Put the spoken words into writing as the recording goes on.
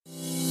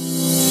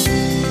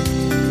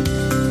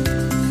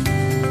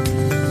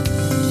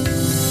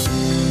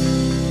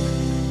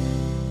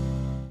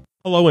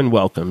Hello and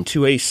welcome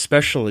to a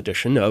special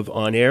edition of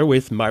On Air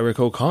with Myrick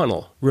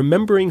O'Connell,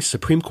 remembering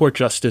Supreme Court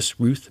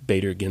Justice Ruth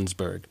Bader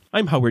Ginsburg.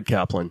 I'm Howard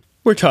Kaplan.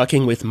 We're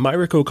talking with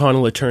Myrick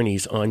O'Connell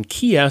attorneys on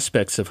key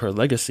aspects of her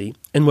legacy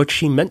and what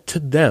she meant to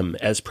them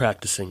as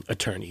practicing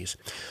attorneys.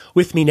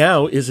 With me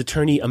now is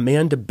attorney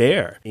Amanda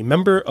Baer, a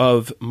member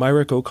of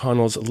Myrick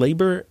O'Connell's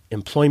Labor,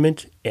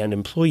 Employment, and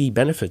Employee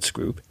Benefits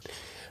Group.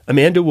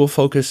 Amanda will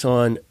focus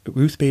on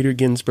Ruth Bader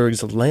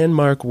Ginsburg's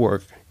landmark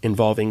work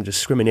involving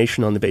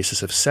discrimination on the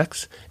basis of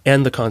sex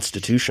and the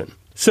Constitution.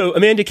 So,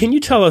 Amanda, can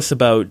you tell us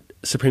about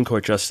Supreme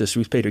Court Justice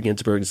Ruth Bader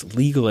Ginsburg's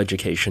legal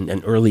education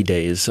and early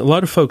days? A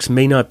lot of folks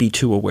may not be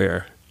too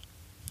aware.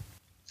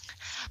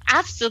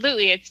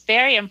 Absolutely. It's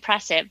very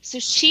impressive. So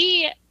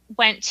she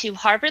went to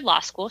Harvard Law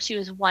School. She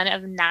was one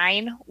of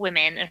 9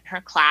 women in her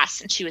class,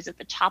 and she was at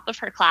the top of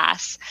her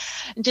class.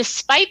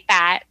 Despite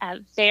that,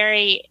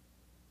 very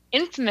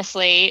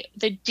infamously,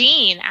 the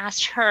dean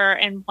asked her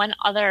and one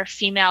other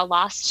female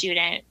law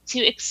student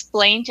to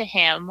explain to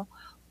him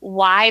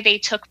why they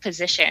took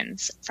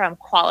positions from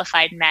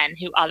qualified men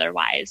who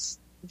otherwise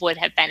would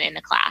have been in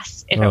the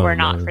class if it were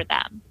not for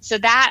them. So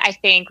that, I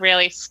think,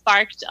 really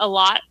sparked a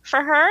lot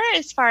for her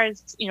as far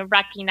as,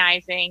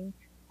 recognizing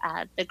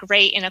the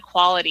great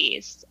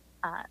inequalities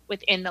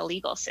within the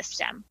legal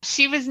system.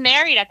 She was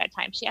married at that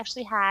time. She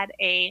actually had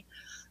a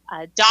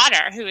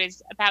daughter who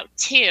is about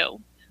 2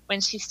 when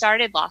she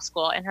started law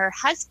school, and her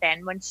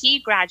husband, when he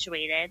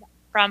graduated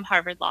from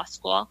Harvard Law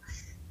School,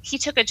 he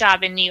took a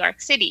job in New York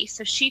City.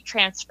 So she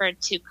transferred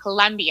to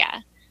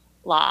Columbia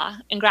Law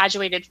and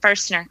graduated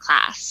first in her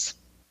class.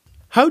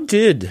 How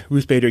did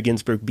Ruth Bader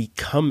Ginsburg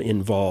become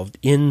involved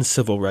in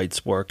civil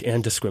rights work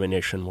and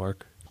discrimination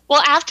work?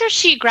 Well, after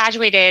she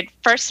graduated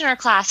first in her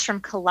class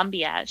from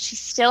Columbia, she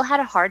still had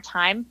a hard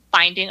time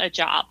finding a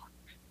job,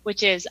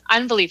 which is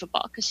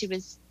unbelievable because she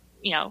was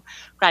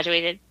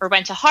graduated or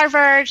went to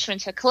Harvard, she went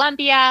to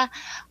Columbia,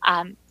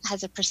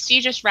 has a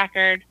prestigious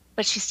record,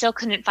 but she still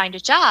couldn't find a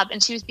job.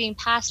 And she was being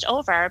passed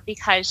over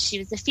because she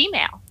was a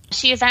female.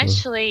 She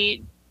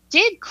eventually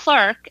did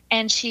clerk,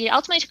 and she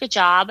ultimately took a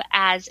job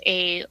as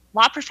a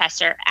law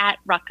professor at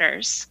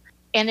Rutgers.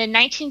 And in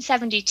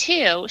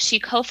 1972,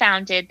 she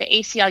co-founded the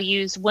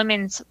ACLU's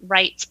Women's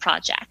Rights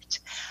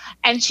Project.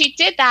 And she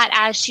did that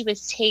as she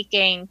was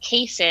taking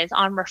cases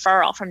on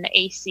referral from the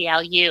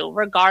ACLU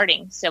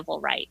regarding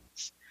civil rights.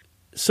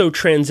 So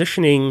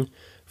transitioning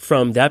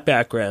from that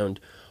background,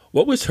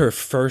 what was her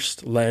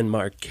first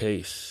landmark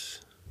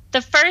case?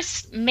 The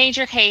first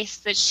major case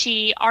that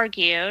she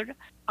argued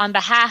on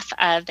behalf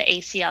of the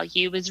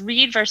ACLU was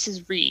Reed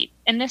versus Reed.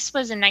 And this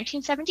was in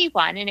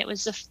 1971, and it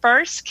was the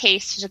first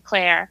case to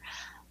declare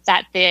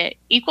that the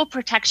Equal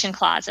Protection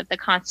Clause of the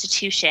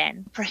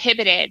Constitution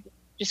prohibited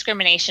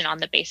discrimination on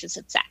the basis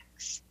of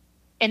sex.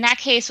 And that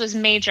case was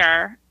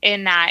major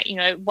in that,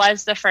 it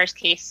was the first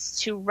case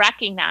to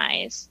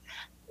recognize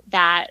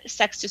that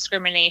sex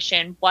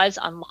discrimination was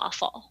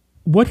unlawful.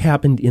 What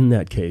happened in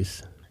that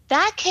case?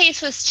 That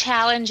case was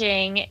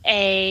challenging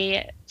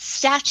a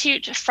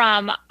statute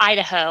from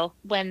Idaho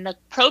when the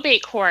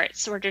probate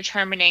courts were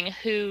determining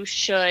who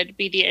should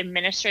be the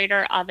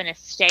administrator of an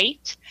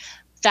estate,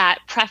 that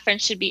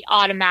preference should be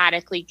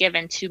automatically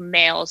given to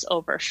males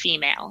over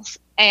females.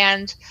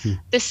 And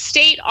the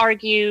state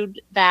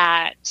argued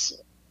that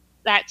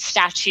that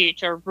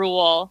statute or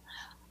rule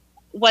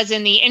was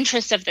in the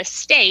interest of the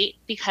state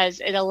because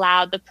it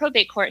allowed the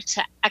probate court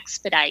to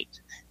expedite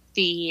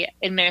the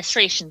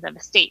administrations of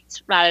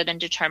estates rather than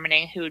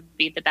determining who would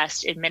be the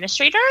best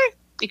administrator.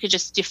 You could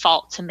just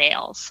default to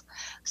males.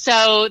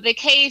 So the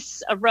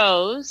case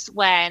arose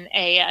when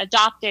a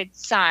adopted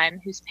son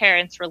whose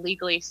parents were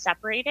legally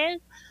separated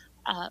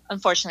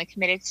unfortunately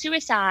committed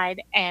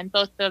suicide, and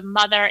both the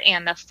mother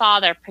and the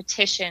father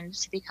petitioned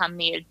to become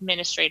the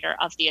administrator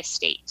of the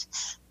estate.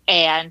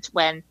 And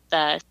when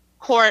the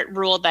court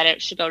ruled that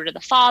it should go to the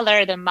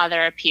father, the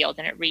mother appealed,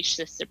 and it reached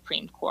the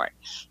Supreme Court.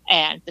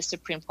 And the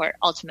Supreme Court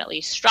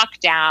ultimately struck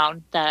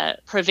down the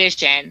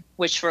provision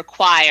which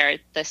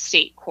required the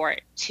state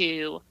court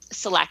to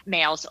select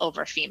males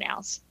over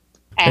females.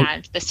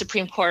 And the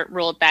Supreme Court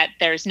ruled that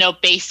there's no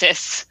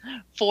basis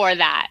for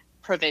that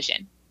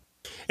provision.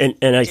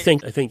 And I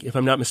think if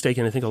I'm not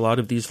mistaken, I think a lot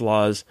of these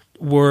laws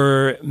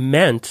were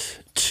meant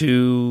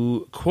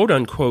to, quote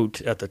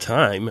unquote, at the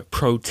time,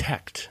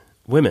 protect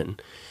women.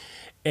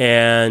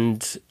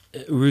 And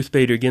Ruth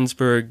Bader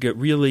Ginsburg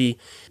really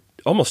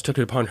almost took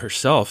it upon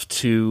herself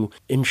to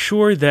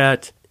ensure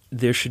that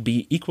there should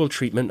be equal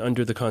treatment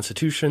under the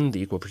Constitution,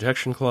 the Equal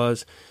Protection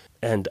Clause,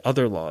 and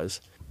other laws.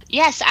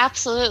 Yes,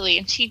 absolutely.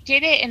 And she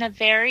did it in a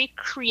very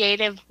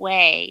creative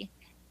way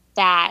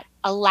that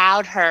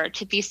allowed her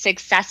to be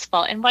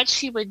successful. And what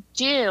she would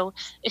do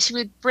is she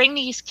would bring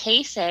these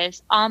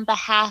cases on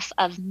behalf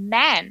of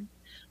men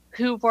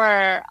who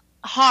were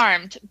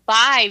harmed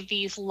by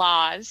these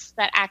laws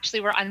that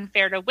actually were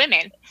unfair to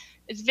women.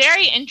 It's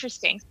very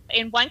interesting.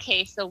 In one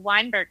case, the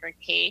Weinberger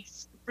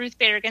case, Ruth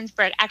Bader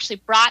Ginsburg actually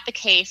brought the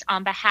case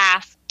on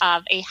behalf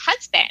of a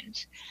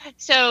husband.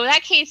 So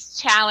that case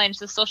challenged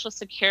the Social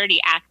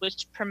Security Act,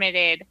 which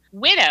permitted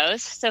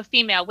widows, so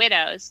female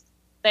widows,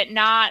 but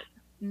not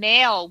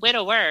male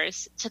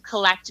widowers, to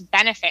collect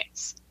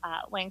benefits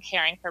when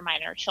caring for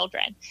minor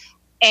children.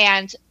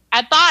 And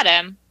at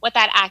bottom, what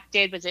that act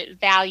did was it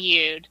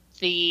valued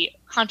the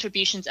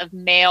contributions of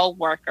male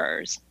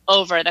workers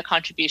over the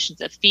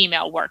contributions of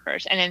female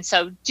workers. And in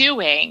so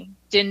doing,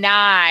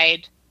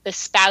 denied the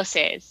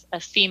spouses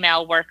of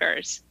female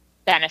workers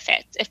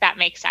benefits, if that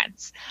makes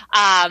sense.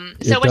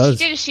 So what she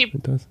did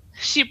is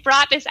she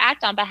brought this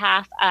act on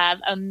behalf of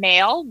a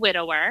male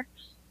widower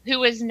who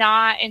was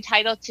not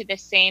entitled to the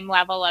same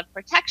level of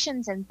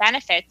protections and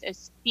benefits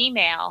as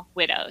female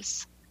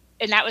widows.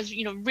 And that was,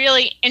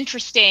 really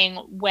interesting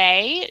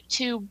way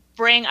to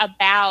bring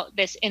about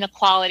this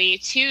inequality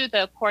to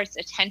the court's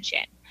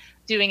attention,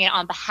 doing it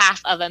on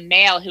behalf of a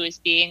male who is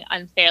being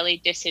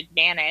unfairly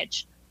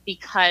disadvantaged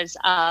because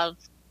of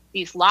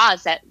these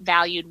laws that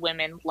valued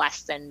women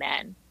less than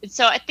men. And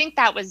so I think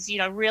that was,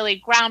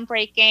 really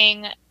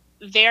groundbreaking,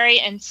 very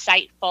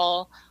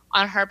insightful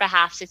on her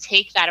behalf to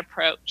take that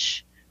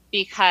approach,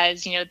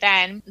 because,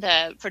 then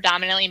the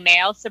predominantly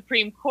male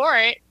Supreme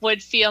Court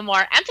would feel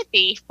more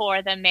empathy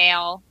for the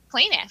male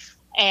plaintiff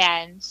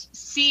and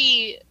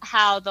see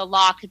how the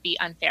law could be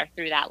unfair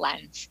through that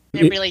lens.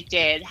 It really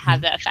did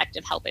have the effect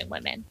of helping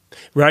women.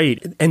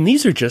 Right. And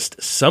these are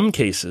just some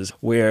cases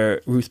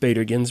where Ruth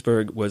Bader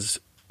Ginsburg was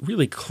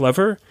really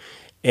clever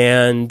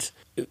and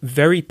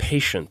very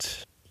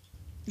patient.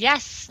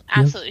 Yes,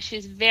 absolutely. Yeah.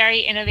 She's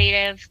very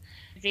innovative,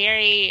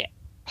 very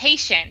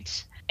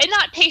patient. And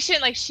not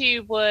patient like she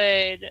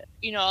would,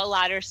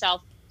 allow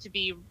herself to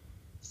be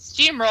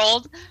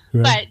steamrolled,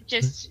 right. But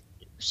just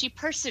she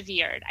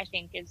persevered, I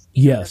think is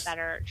a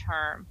better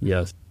term.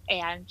 Yes.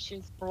 And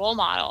she's a role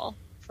model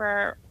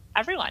for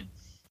everyone.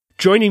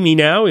 Joining me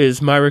now is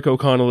Myrick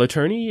O'Connell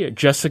attorney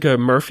Jessica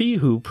Murphy,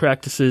 who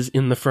practices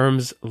in the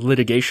firm's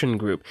litigation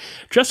group.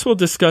 Jess will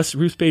discuss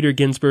Ruth Bader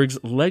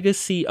Ginsburg's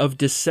legacy of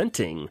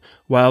dissenting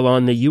while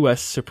on the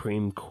U.S.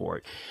 Supreme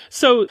Court.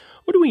 So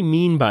what do we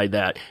mean by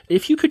that?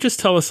 If you could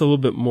just tell us a little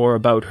bit more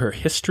about her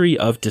history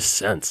of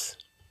dissents.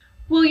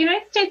 Well,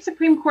 United States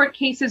Supreme Court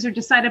cases are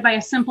decided by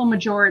a simple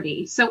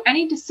majority. So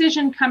any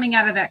decision coming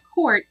out of that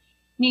court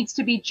needs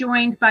to be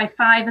joined by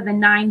 5 of the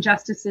 9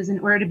 justices in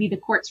order to be the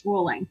court's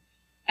ruling.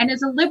 And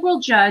as a liberal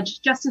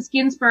judge, Justice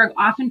Ginsburg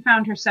often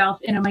found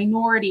herself in a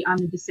minority on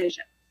the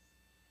decision.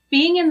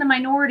 Being in the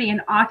minority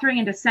and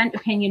authoring a dissent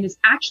opinion is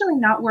actually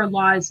not where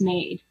law is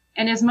made.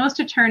 And as most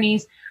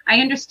attorneys, I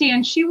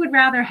understand she would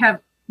rather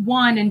have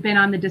won and been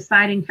on the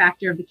deciding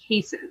factor of the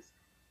cases.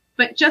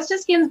 But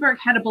Justice Ginsburg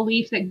had a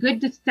belief that good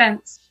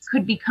dissents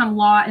could become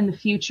law in the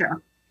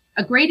future.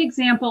 A great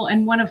example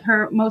and one of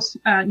her most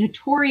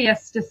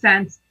notorious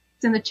dissents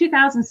is in the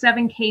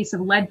 2007 case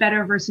of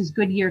Ledbetter versus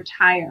Goodyear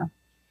Tire.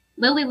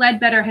 Lilly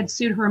Ledbetter had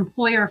sued her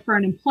employer for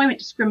an employment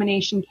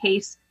discrimination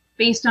case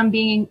based on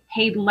being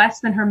paid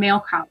less than her male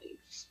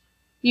colleagues.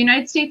 The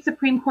United States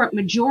Supreme Court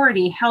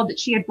majority held that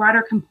she had brought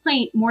her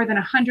complaint more than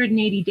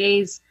 180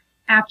 days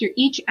after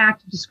each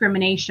act of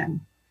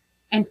discrimination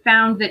and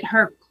found that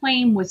her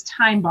claim was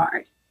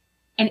time-barred.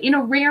 And in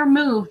a rare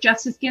move,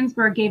 Justice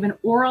Ginsburg gave an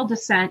oral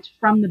dissent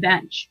from the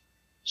bench.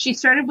 She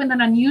started with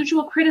an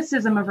unusual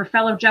criticism of her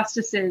fellow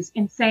justices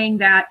in saying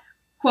that,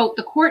 quote,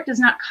 the court does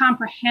not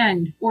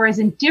comprehend or is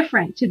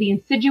indifferent to the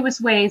insidious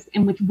ways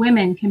in which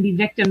women can be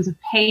victims of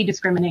pay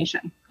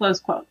discrimination, close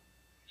quote.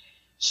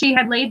 She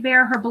had laid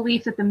bare her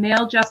belief that the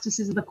male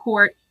justices of the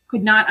court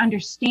could not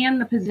understand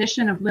the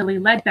position of Lilly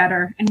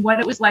Ledbetter and what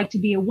it was like to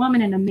be a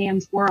woman in a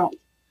man's world.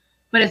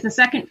 But as the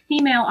second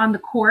female on the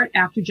court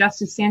after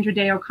Justice Sandra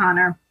Day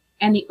O'Connor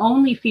and the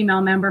only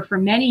female member for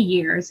many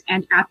years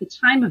and at the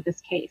time of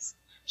this case,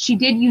 she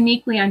did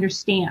uniquely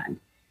understand.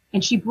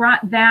 And she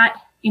brought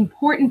that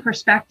important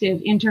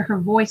perspective into her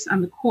voice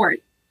on the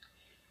court.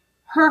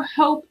 Her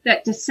hope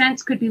that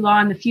dissents could be law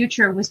in the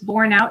future was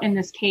borne out in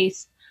this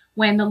case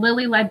when the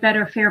Lilly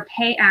Ledbetter Fair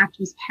Pay Act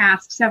was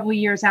passed several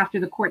years after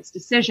the court's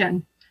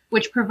decision,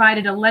 which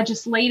provided a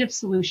legislative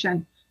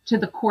solution to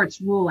the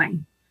court's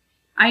ruling.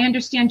 I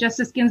understand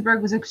Justice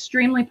Ginsburg was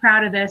extremely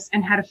proud of this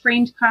and had a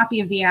framed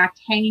copy of the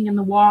act hanging in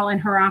the wall in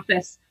her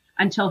office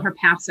until her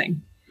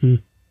passing.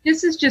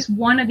 This is just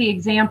one of the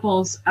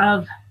examples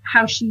of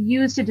how she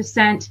used a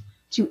dissent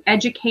to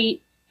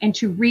educate and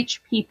to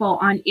reach people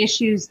on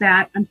issues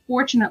that,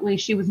 unfortunately,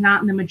 she was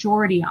not in the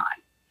majority on.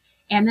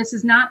 And this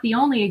is not the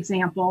only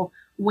example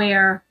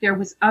where there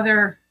was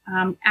other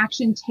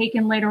action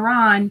taken later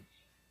on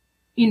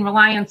in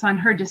reliance on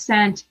her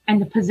dissent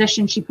and the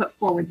position she put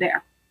forward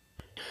there.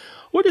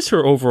 What is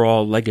her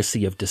overall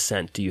legacy of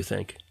dissent, do you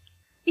think?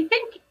 I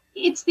think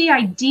it's the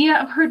idea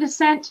of her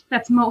dissent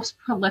that's most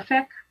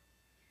prolific.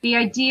 The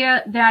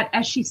idea that,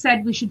 as she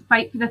said, we should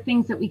fight for the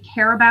things that we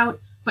care about,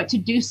 but to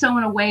do so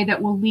in a way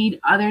that will lead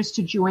others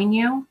to join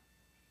you.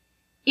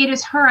 It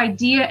is her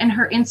idea and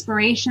her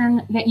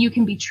inspiration that you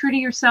can be true to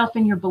yourself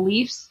and your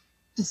beliefs,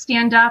 to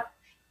stand up,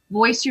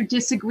 voice your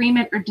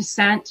disagreement or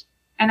dissent,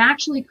 and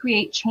actually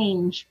create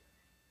change.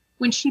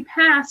 When she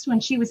passed, when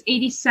she was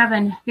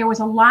 87, there was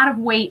a lot of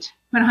weight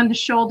put on the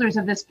shoulders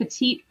of this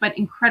petite but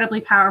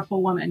incredibly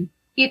powerful woman.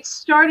 It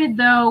started,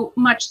 though,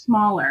 much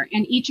smaller,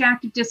 and each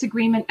act of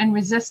disagreement and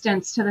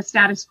resistance to the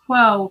status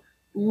quo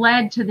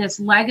led to this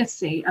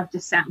legacy of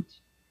dissent.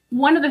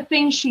 One of the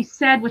things she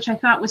said, which I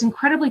thought was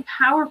incredibly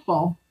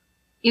powerful,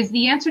 is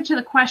the answer to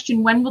the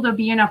question, when will there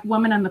be enough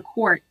women on the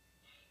court?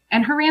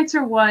 And her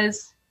answer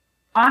was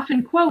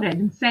often quoted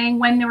in saying,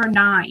 when there are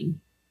 9.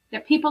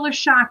 That people are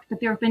shocked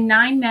that there have been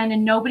 9 men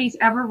and nobody's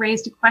ever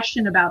raised a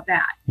question about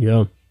that.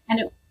 Yeah.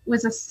 And it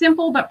was a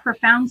simple but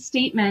profound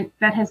statement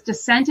that has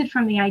dissented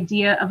from the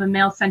idea of a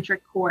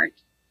male-centric court,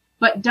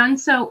 but done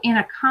so in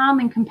a calm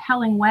and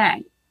compelling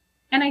way.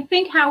 And I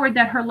think, Howard,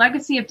 that her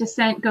legacy of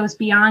dissent goes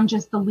beyond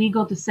just the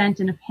legal dissent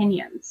and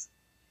opinions.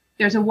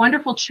 There's a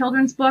wonderful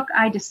children's book,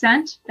 I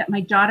Dissent, that my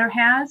daughter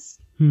has.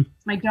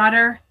 My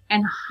daughter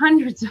and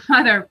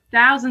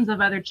thousands of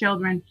other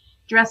children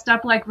dressed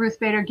up like Ruth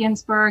Bader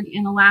Ginsburg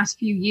in the last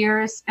few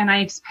years, and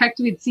I expect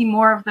we'd see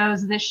more of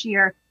those this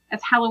year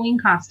as Halloween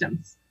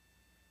costumes.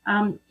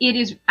 It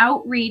is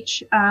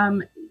outreach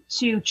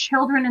to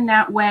children in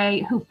that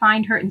way who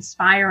find her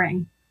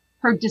inspiring.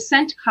 Her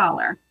dissent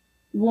collar,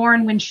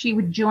 worn when she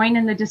would join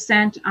in the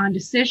dissent on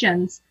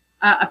decisions,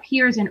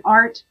 appears in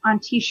art, on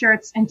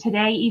T-shirts, and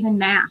today even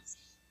masks.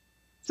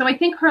 So I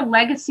think her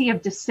legacy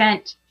of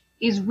dissent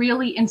is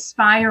really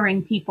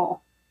inspiring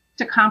people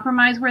to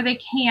compromise where they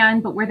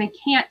can, but where they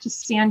can't, to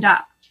stand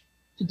up,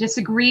 to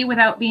disagree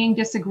without being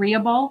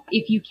disagreeable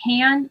if you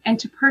can, and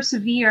to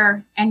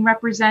persevere and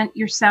represent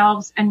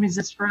yourselves and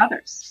resist for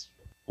others.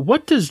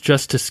 What does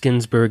Justice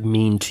Ginsburg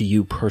mean to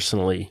you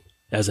personally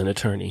as an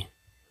attorney?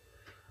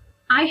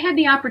 I had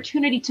the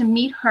opportunity to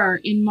meet her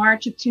in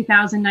March of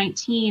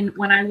 2019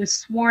 when I was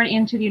sworn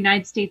into the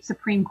United States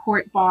Supreme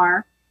Court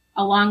bar,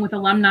 along with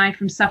alumni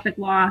from Suffolk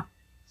Law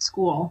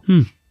School.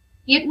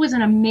 It was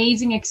an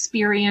amazing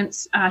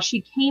experience.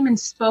 She came and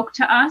spoke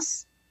to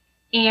us,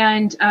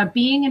 and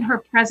being in her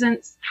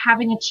presence,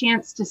 having a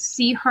chance to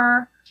see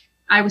her,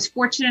 I was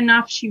fortunate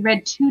enough. She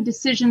read 2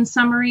 decision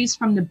summaries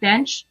from the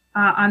bench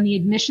on the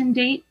admission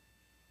date.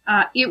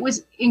 It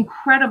was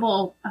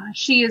incredible.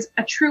 She is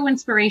a true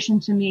inspiration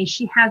to me.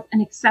 She has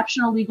an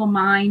exceptional legal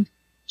mind.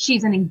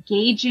 She's an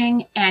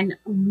engaging and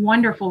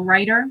wonderful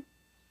writer.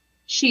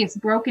 She has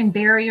broken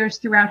barriers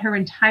throughout her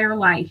entire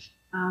life.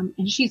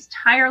 And she's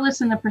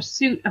tireless in the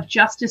pursuit of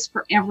justice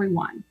for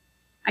everyone.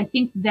 I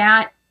think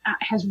that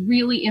has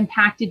really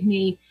impacted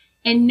me.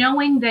 And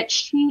knowing that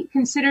she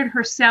considered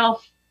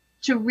herself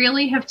to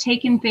really have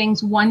taken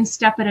things one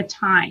step at a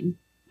time.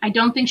 I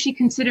don't think she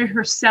considered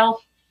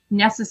herself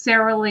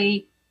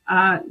necessarily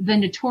the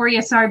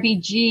notorious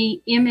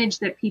RBG image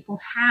that people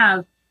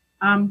have.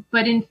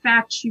 But in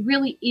fact, she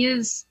really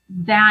is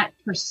that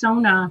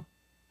persona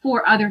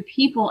for other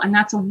people. And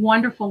that's a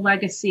wonderful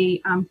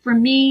legacy. For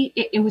me,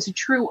 it was a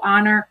true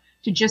honor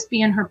to just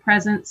be in her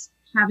presence,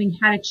 having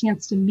had a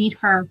chance to meet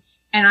her.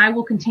 And I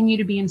will continue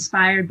to be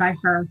inspired by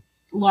her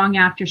long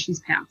after she's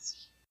passed.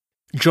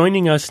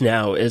 Joining us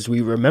now as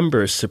we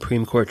remember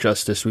Supreme Court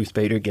Justice Ruth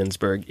Bader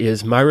Ginsburg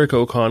is Myrick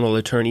O'Connell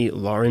attorney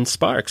Lauren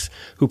Sparks,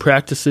 who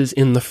practices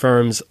in the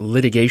firm's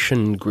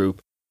litigation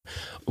group.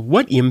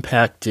 What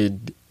impact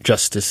did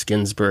Justice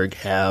Ginsburg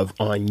have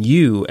on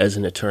you as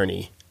an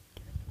attorney?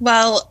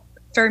 Well,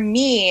 for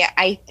me,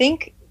 I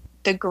think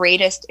the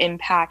greatest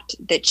impact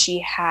that she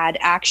had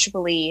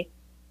actually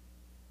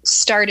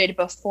started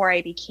before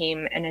I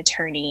became an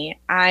attorney.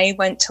 I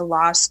went to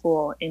law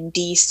school in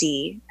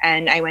DC,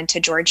 and I went to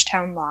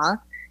Georgetown Law,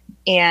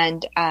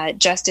 and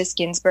Justice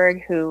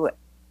Ginsburg, who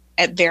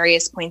at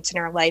various points in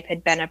her life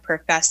had been a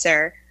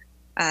professor,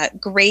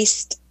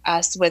 graced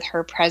us with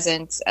her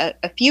presence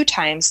a few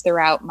times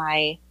throughout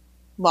my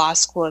law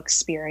school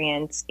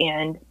experience,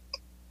 and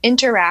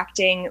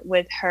interacting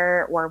with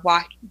her or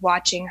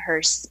watching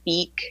her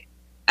speak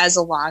as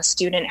a law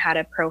student had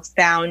a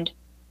profound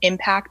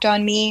impact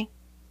on me.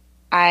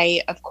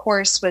 I, of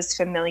course, was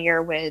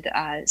familiar with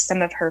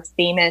some of her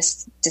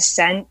famous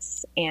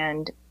dissents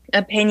and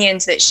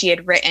opinions that she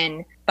had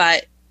written,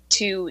 but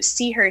to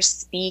see her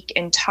speak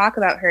and talk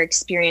about her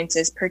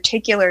experiences,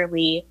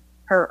 particularly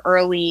her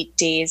early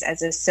days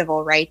as a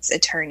civil rights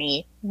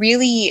attorney,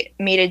 really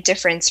made a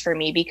difference for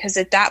me, because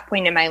at that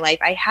point in my life,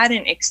 I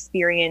hadn't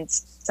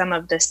experienced some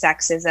of the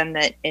sexism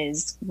that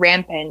is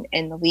rampant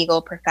in the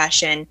legal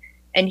profession.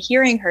 And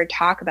hearing her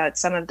talk about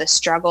some of the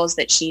struggles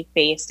that she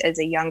faced as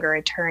a younger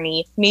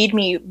attorney made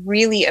me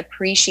really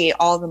appreciate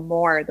all the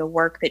more the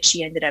work that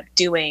she ended up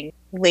doing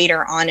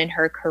later on in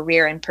her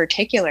career, and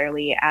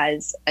particularly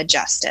as a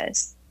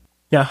justice.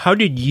 Now, how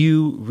did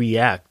you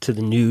react to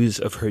the news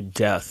of her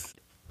death?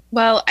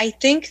 Well, I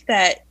think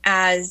that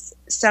as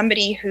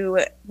somebody who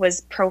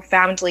was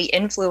profoundly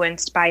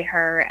influenced by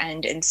her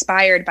and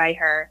inspired by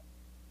her,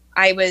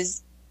 I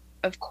was,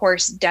 of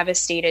course,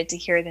 devastated to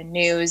hear the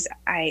news.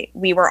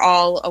 We were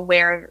all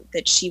aware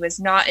that she was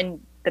not in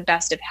the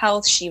best of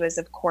health. She was,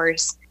 of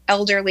course,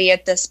 elderly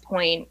at this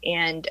point.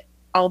 And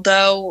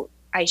although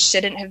I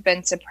shouldn't have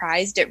been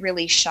surprised. It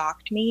really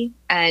shocked me.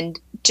 And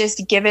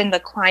just given the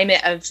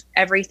climate of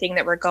everything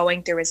that we're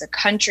going through as a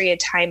country, a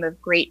time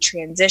of great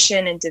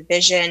transition and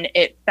division,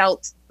 it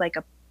felt like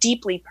a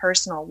deeply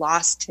personal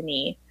loss to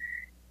me.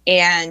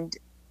 And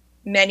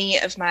many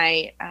of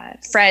my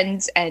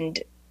friends and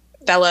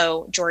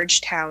fellow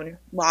Georgetown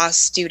law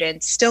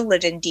students still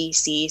live in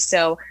DC.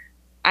 So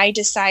I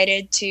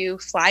decided to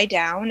fly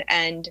down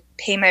and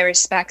pay my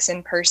respects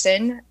in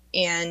person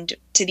and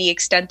to the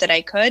extent that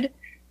I could.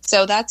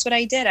 So that's what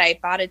I did. I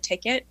bought a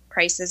ticket.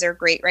 Prices are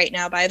great right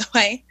now, by the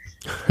way,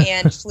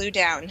 and flew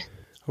down.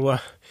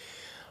 Well,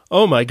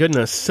 oh my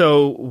goodness.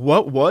 So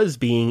what was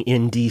being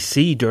in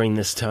DC during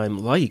this time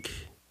like?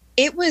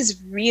 It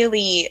was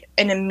really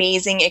an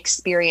amazing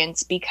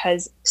experience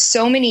because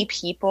so many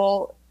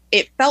people,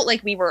 it felt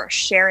like we were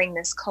sharing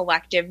this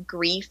collective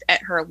grief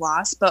at her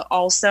loss, but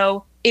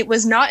also it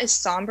was not as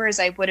somber as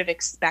I would have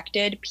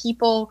expected.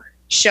 People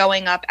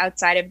showing up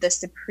outside of the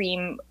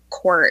Supreme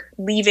Court,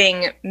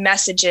 leaving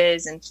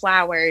messages and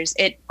flowers.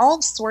 It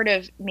all sort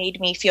of made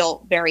me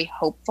feel very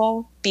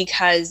hopeful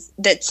because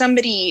that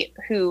somebody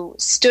who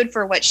stood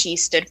for what she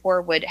stood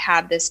for would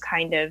have this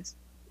kind of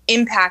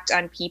impact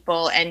on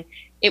people. And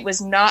it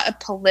was not a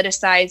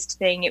politicized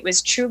thing. It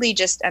was truly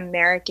just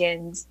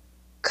Americans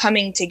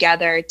coming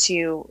together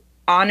to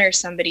honor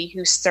somebody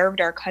who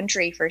served our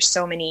country for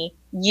so many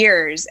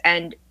years.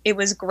 And it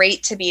was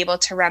great to be able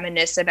to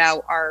reminisce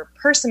about our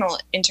personal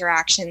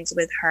interactions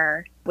with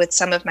her, with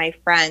some of my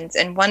friends.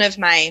 And one of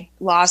my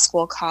law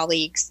school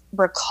colleagues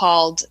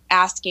recalled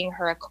asking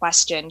her a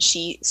question.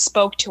 She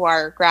spoke to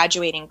our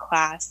graduating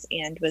class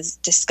and was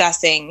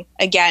discussing,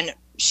 again,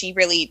 she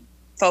really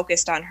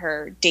focused on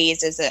her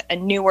days as a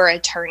newer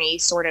attorney,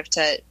 sort of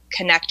to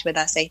connect with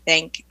us, I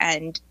think.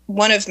 And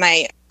one of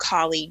my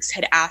colleagues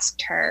had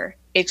asked her,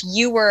 if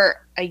you were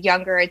a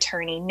younger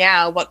attorney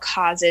now, what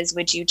causes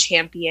would you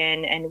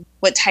champion and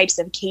what types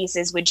of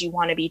cases would you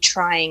want to be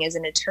trying as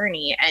an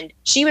attorney? And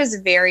she was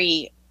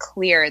very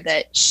clear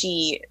that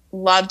she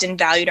loved and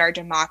valued our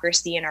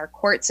democracy and our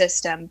court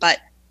system, but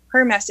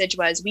her message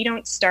was, we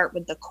don't start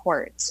with the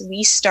courts.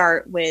 We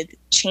start with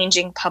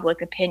changing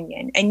public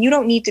opinion. And you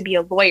don't need to be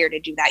a lawyer to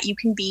do that. You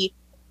can be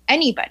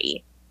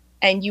anybody.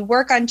 And you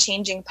work on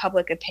changing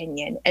public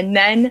opinion. And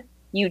then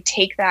you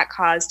take that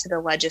cause to the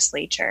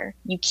legislature.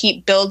 You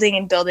keep building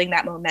and building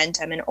that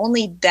momentum. And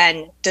only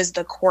then does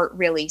the court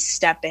really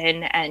step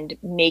in and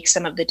make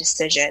some of the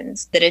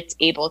decisions that it's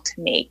able to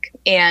make.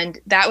 And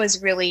that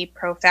was really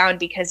profound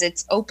because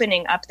it's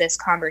opening up this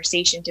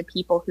conversation to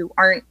people who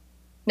aren't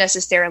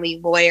necessarily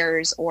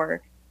lawyers or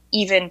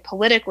even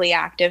politically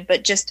active,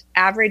 but just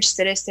average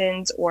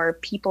citizens or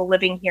people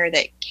living here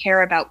that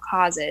care about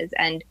causes.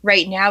 And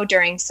right now,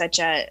 during such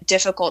a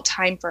difficult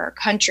time for our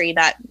country,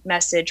 that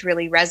message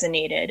really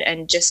resonated.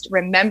 And just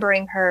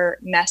remembering her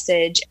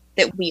message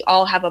that we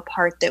all have a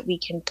part that we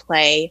can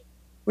play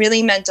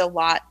really meant a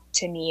lot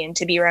to me, and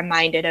to be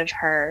reminded of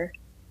her.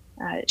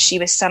 She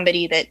was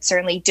somebody that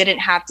certainly didn't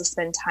have to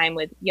spend time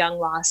with young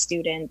law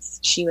students.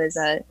 She was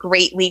a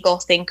great legal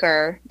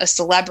thinker, a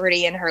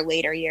celebrity in her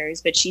later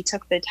years, but she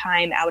took the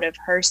time out of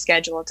her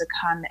schedule to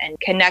come and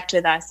connect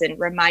with us and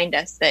remind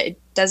us that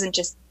it doesn't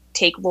just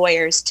take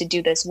lawyers to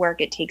do this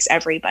work, it takes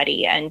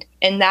everybody. And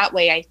in that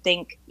way, I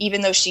think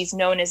even though she's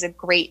known as a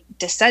great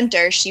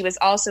dissenter, she was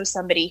also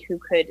somebody who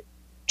could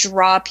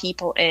draw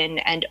people in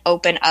and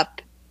open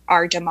up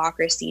our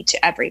democracy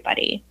to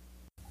everybody.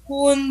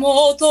 Un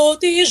moto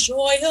di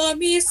gioia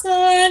mi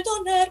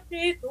sento nel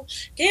petto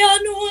che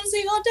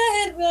annunzia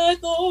del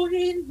reto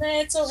in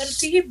mezzo al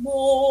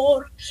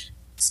timore.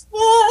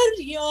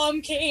 Speriam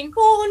che in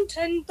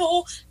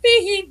contento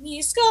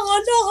finisca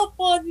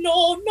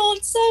l'affanno,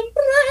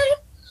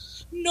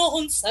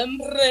 non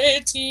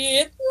sempre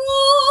tiranno.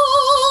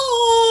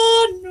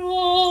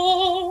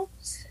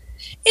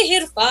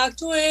 Ir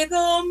facto ed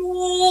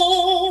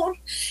amor,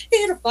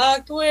 ir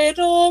facto ed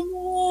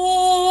amor.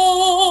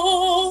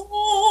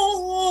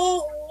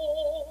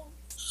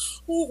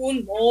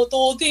 Un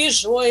moto di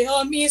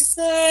gioia mi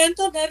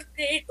sento nel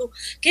petto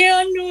che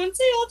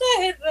annunzia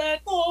del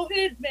reto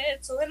in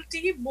mezzo al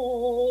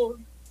timore.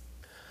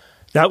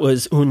 That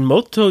was Un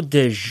Moto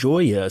de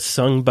Joia,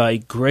 sung by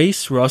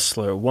Grace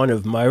Russler, one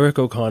of Myrick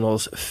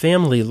O'Connell's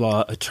family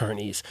law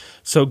attorneys.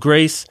 So,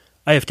 Grace,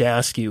 I have to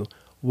ask you,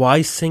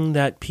 why sing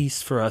that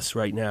piece for us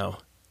right now?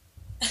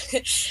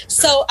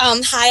 So,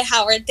 hi,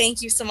 Howard.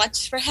 Thank you so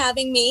much for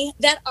having me.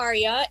 That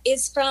aria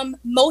is from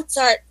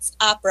Mozart's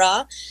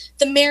opera,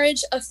 The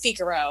Marriage of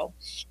Figaro.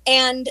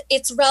 And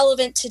it's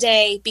relevant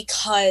today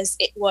because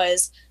it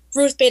was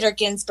Ruth Bader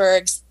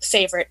Ginsburg's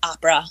favorite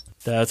opera.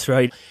 That's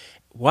right.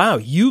 Wow,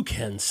 you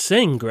can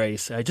sing,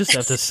 Grace. I just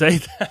have to say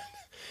that.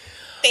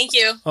 Thank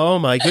you. Oh,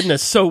 my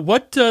goodness. So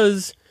what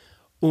does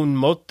Un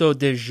Moto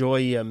de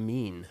Joia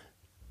mean?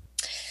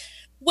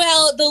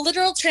 Well, the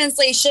literal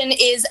translation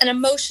is an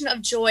emotion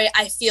of joy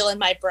I feel in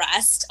my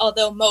breast,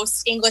 although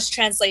most English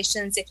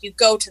translations, if you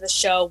go to the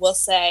show, will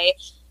say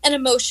an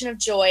emotion of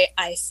joy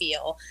I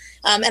feel.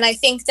 And I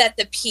think that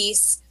the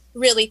piece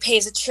really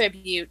pays a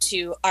tribute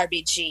to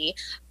RBG.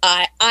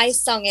 I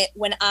sung it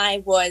when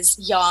I was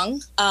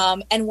young,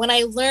 and when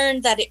I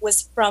learned that it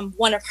was from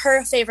one of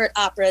her favorite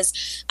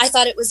operas, I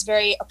thought it was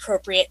very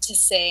appropriate to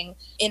sing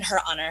in her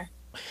honor.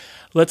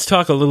 Let's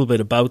talk a little bit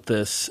about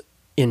this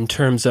in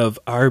terms of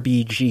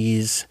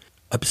RBG's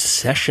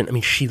obsession. I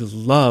mean, she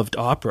loved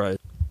opera.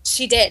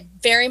 She did,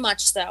 very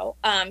much so.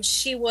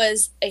 She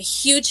was a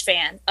huge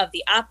fan of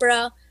the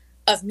opera,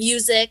 of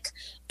music,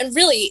 and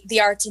really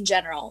the arts in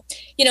general.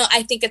 You know,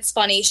 I think it's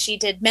funny, she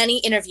did many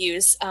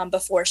interviews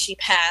before she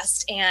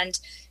passed, and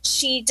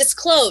she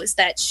disclosed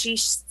that she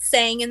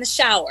sang in the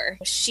shower.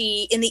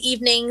 In the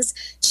evenings,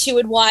 she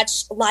would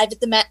watch Live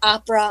at the Met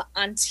Opera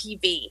on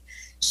TV.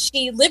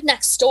 She lived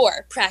next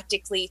door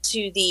practically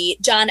to the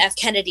John F.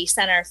 Kennedy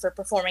Center for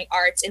Performing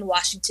Arts in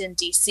Washington,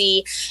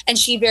 D.C., and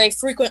she very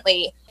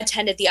frequently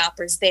attended the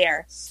operas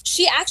there.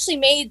 She actually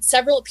made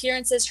several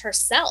appearances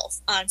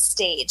herself on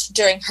stage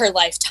during her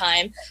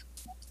lifetime.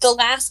 The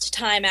last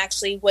time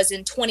actually was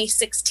in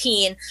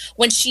 2016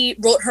 when she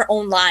wrote her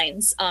own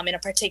lines in a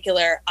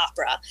particular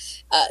opera.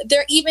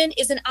 There even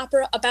is an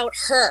opera about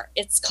her.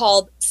 It's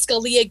called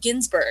Scalia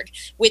Ginsburg,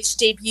 which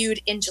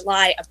debuted in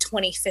July of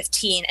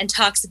 2015 and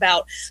talks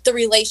about the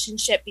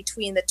relationship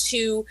between the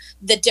two,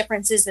 the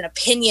differences in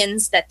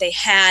opinions that they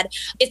had.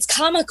 It's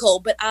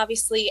comical, but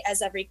obviously,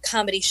 as every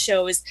comedy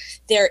shows,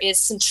 there is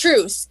some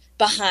truth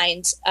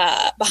behind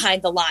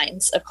the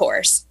lines, of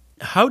course.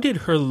 How did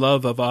her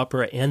love of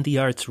opera and the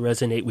arts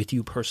resonate with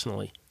you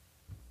personally?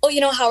 Well, you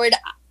know, Howard,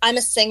 I'm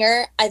a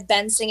singer. I've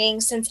been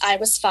singing since I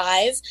was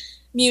 5.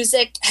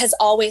 Music has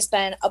always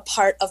been a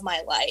part of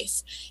my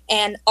life.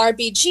 And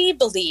RBG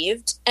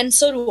believed, and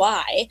so do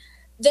I,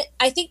 that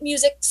I think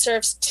music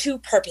serves 2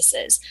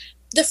 purposes.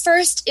 The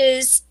first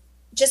is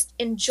just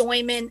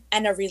enjoyment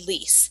and a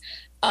release.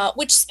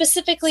 Which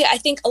specifically I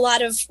think a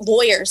lot of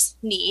lawyers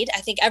need. I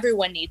think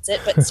everyone needs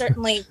it, but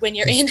certainly when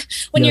you're in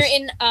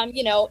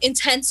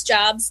intense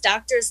jobs,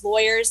 doctors,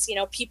 lawyers,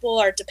 people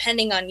are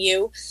depending on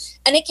you,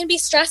 and it can be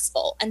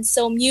stressful. And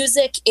so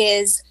music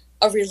is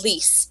a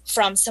release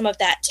from some of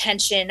that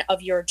tension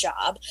of your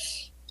job.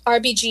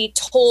 RBG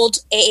told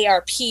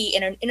AARP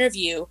in an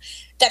interview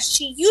that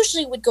she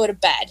usually would go to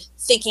bed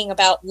thinking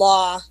about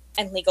law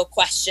and legal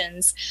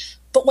questions.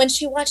 But when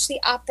she watched the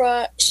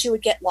opera, she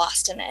would get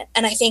lost in it.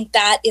 And I think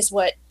that is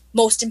what,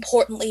 most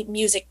importantly,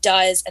 music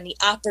does, and the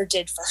opera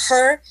did for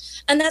her.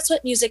 And that's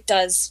what music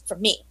does for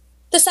me.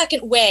 The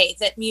second way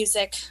that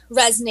music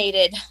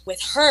resonated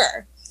with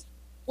her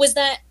was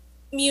that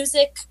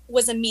music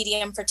was a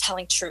medium for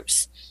telling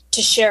truth,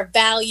 to share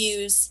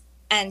values,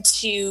 and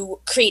to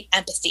create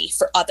empathy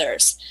for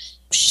others.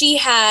 She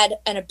had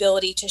an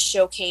ability to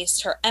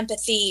showcase her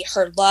empathy,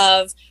 her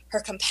love, her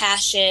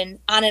compassion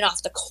on and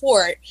off the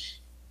court.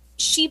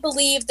 She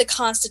believed the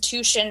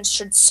Constitution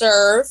should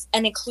serve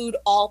and include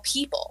all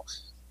people.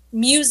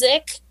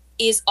 Music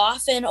is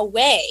often a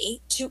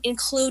way to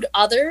include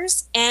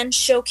others and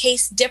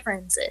showcase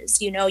differences.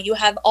 You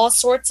have all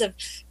sorts of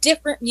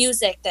different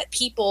music that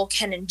people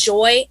can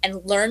enjoy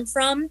and learn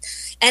from,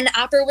 and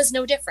opera was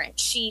no different.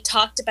 She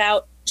talked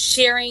about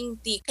sharing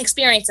the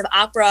experience of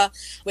opera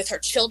with her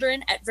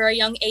children at very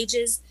young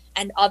ages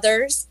and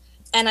others.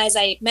 And as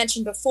I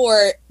mentioned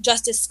before,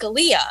 Justice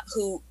Scalia,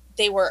 who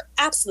they were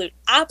absolute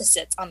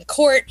opposites on the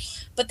court,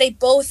 but they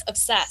both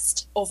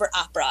obsessed over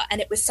opera,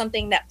 and it was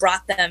something that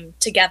brought them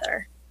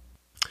together.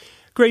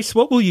 Grace,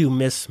 what will you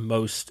miss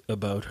most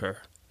about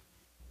her?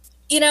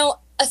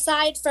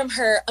 Aside from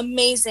her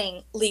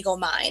amazing legal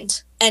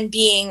mind and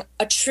being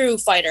a true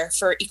fighter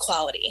for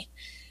equality,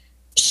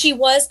 she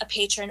was a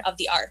patron of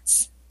the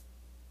arts.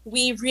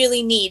 We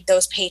really need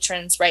those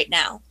patrons right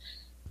now.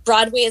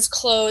 Broadway is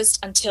closed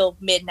until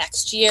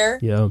mid-next year.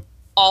 Yeah.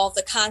 All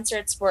the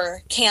concerts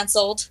were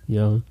canceled.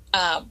 Yeah.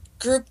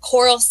 Group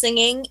choral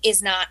singing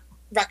is not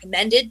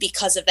recommended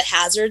because of the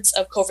hazards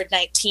of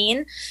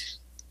COVID-19.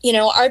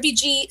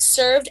 RBG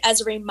served as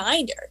a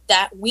reminder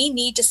that we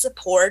need to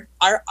support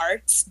our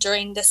arts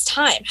during this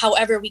time,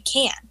 however we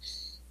can.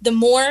 The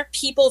more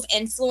people of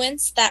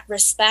influence that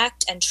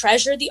respect and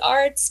treasure the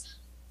arts,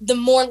 the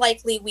more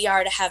likely we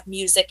are to have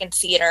music and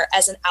theater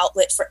as an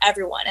outlet for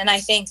everyone. And I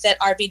think that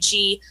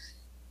RBG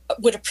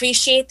would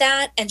appreciate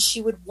that, and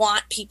she would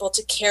want people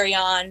to carry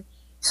on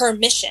her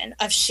mission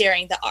of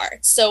sharing the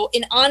arts. So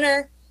in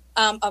honor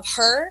of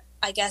her,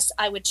 I guess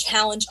I would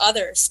challenge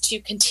others to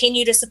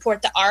continue to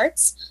support the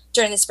arts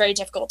during this very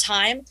difficult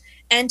time,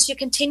 and to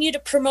continue to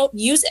promote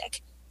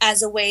music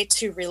as a way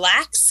to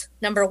relax,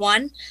 number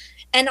one,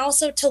 and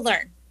also to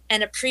learn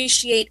and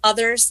appreciate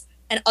others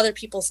and other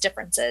people's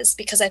differences,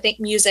 because I think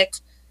music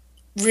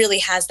really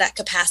has that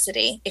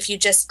capacity if you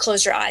just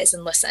close your eyes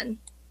and listen.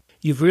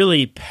 You've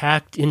really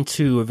packed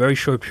into a very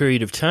short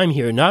period of time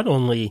here, not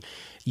only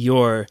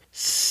your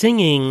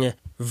singing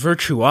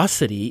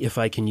virtuosity, if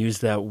I can use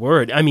that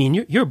word. I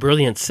mean, you're a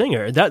brilliant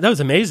singer. That was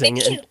amazing.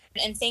 Thank you.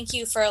 And thank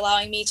you for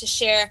allowing me to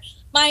share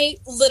my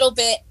little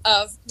bit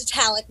of the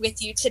talent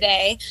with you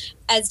today.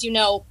 As you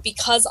know,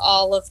 because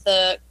all of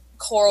the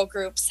choral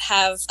groups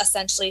have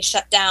essentially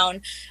shut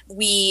down.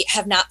 We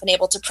have not been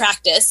able to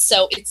practice.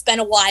 So it's been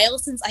a while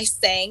since I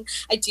sang.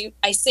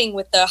 I sing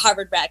with the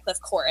Harvard Radcliffe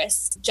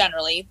Chorus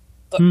generally,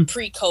 but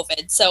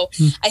pre-COVID. So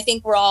I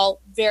think we're all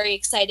very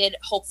excited,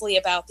 hopefully,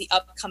 about the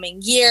upcoming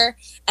year.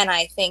 And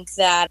I think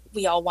that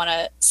we all want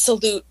to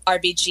salute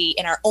RBG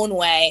in our own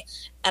way.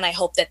 And I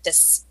hope that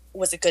this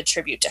was a good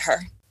tribute to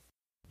her.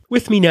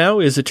 With me now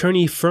is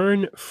attorney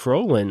Fern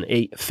Frolin,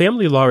 a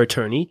family law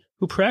attorney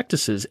who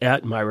practices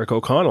at Myrick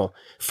O'Connell.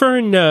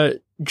 Fern,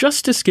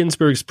 Justice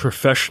Ginsburg's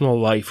professional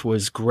life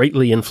was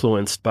greatly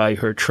influenced by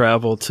her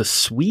travel to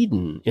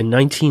Sweden in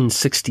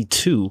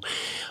 1962.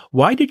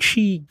 Why did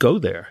she go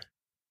there?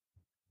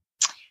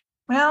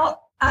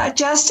 Well,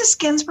 Justice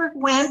Ginsburg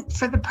went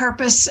for the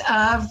purpose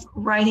of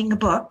writing a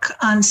book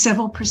on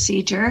civil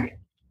procedure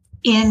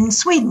in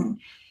Sweden.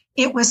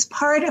 It was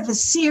part of a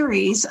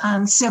series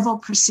on civil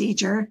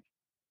procedure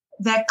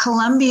that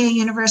Columbia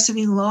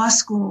University Law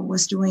School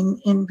was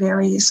doing in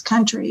various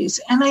countries.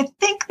 And I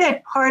think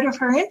that part of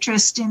her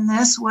interest in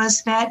this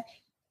was that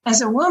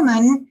as a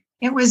woman,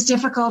 it was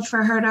difficult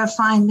for her to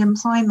find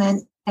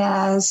employment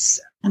as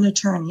an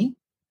attorney.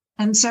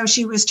 And so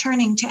she was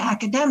turning to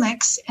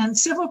academics, and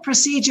civil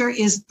procedure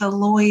is the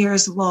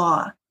lawyer's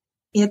law.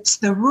 It's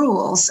the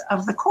rules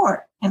of the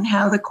court and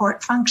how the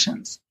court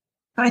functions.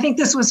 So I think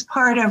this was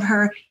part of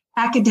her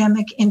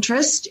academic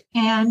interest,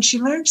 and she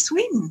learned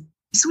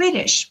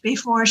Swedish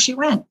before she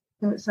went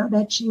so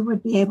that she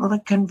would be able to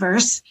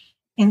converse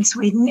in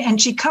Sweden.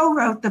 And she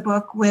co-wrote the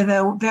book with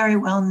a very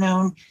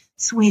well-known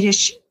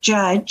Swedish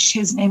judge.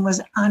 His name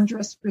was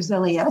Andras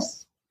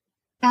Berzelius,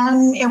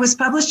 and it was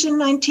published in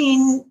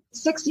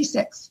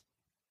 1966.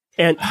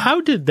 And how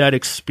did that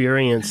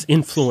experience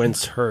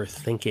influence her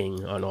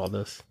thinking on all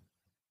this?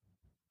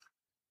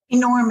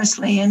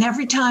 Enormously. And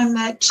every time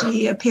that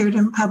she appeared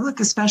in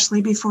public,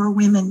 especially before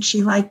women,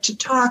 she liked to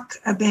talk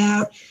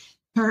about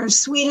her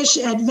Swedish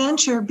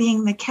adventure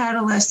being the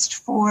catalyst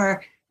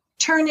for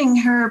turning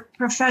her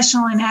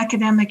professional and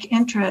academic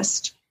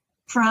interest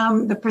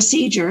from the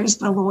procedures,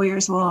 the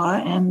lawyer's law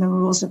and the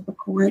rules of the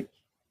court,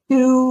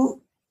 to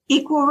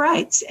equal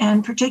rights,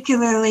 and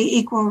particularly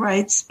equal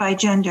rights by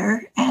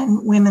gender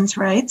and women's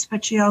rights,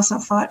 but she also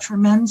fought for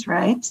men's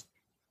rights.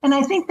 And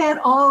I think that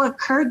all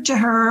occurred to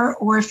her,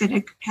 or if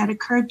it had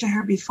occurred to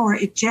her before,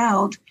 it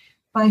gelled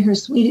by her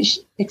Swedish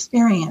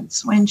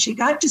experience. When she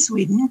got to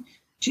Sweden,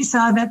 she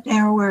saw that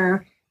there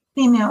were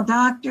female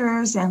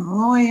doctors and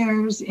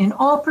lawyers in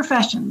all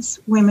professions.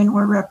 Women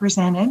were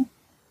represented,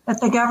 that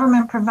the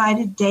government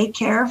provided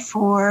daycare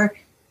for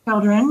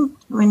children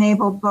to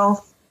enable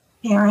both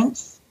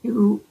parents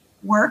to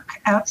work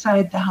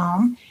outside the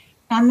home,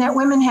 and that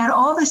women had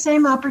all the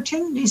same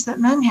opportunities that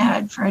men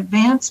had for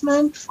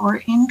advancement,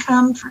 for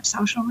income, for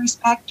social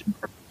respect, and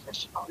for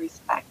professional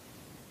respect.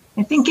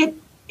 I think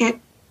it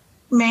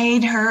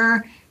made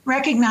her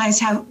recognize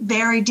how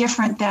very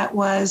different that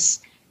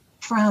was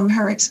from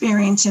her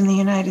experience in the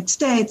United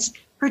States,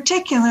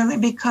 particularly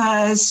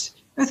because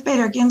Ruth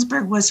Bader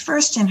Ginsburg was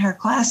first in her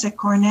class at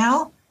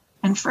Cornell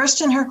and first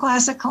in her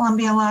class at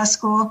Columbia Law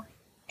School.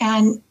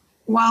 And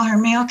while her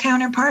male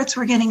counterparts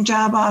were getting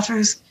job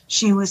offers,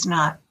 she was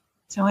not.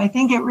 So I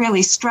think it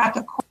really struck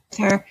a chord with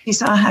her. She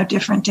saw how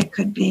different it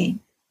could be.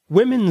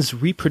 Women's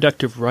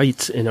reproductive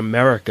rights in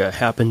America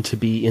happened to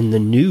be in the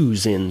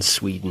news in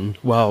Sweden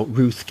while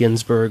Ruth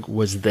Ginsburg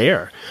was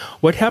there.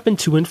 What happened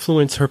to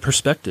influence her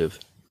perspective?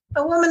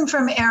 A woman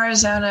from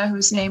Arizona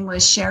whose name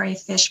was Sherry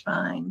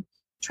Fishbein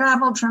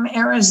traveled from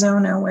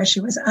Arizona, where she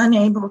was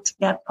unable to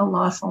get a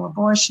lawful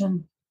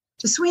abortion,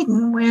 to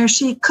Sweden, where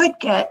she could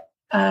get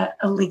a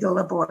legal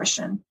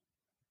abortion.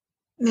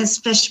 Ms.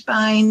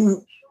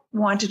 Fishbein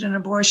wanted an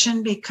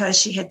abortion because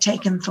she had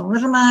taken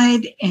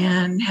thalidomide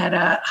and had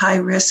a high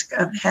risk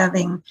of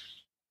having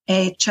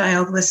a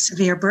child with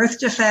severe birth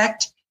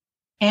defect.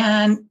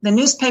 And the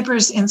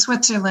newspapers in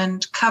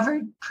Switzerland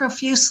covered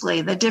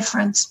profusely the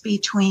difference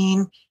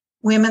between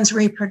women's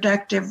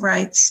reproductive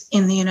rights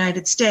in the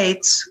United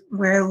States,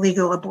 where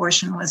legal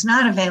abortion was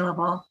not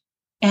available,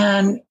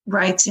 and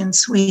rights in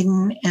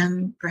Sweden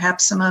and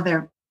perhaps some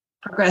other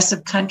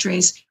progressive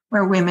countries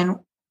where women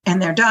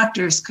and their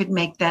doctors could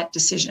make that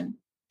decision.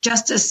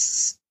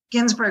 Justice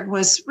Ginsburg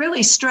was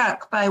really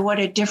struck by what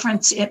a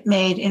difference it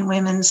made in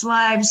women's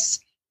lives,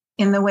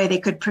 in the way they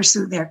could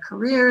pursue their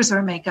careers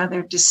or make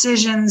other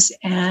decisions,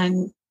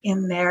 and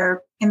in the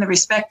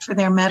respect for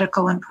their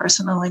medical and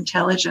personal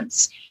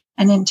intelligence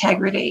and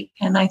integrity.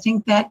 And I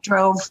think that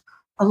drove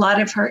a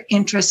lot of her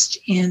interest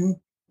in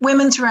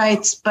women's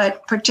rights,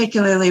 but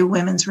particularly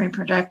women's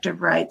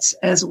reproductive rights,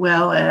 as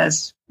well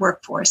as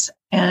workforce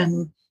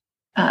and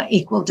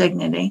equal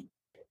dignity.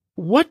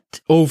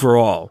 What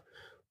overall,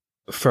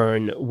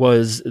 Fern,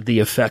 was the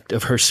effect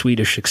of her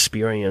Swedish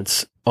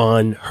experience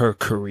on her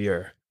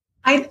career?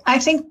 I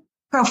think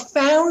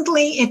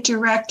profoundly it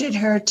directed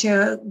her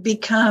to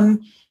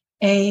become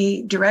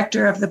a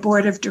director of the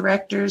board of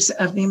directors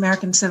of the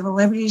American Civil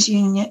Liberties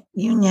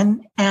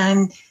Union,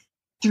 and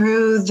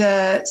through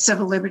the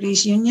Civil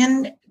Liberties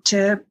Union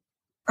to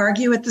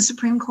argue at the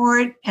Supreme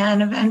Court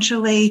and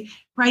eventually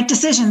write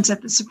decisions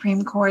at the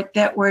Supreme Court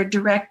that were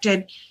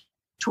directed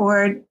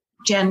toward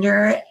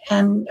gender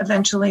and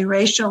eventually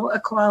racial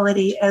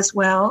equality as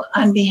well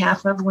on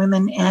behalf of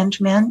women and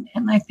men.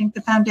 And I think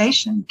the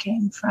foundation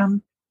came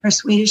from her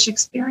Swedish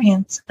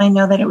experience. I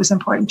know that it was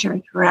important to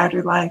her throughout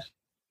her life.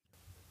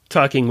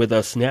 Talking with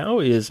us now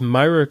is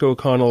Myrick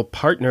O'Connell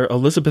partner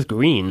Elizabeth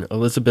Green.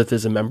 Elizabeth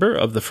is a member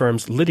of the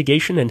firm's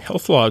litigation and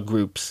health law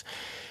groups.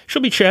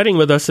 She'll be chatting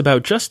with us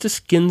about Justice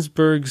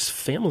Ginsburg's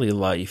family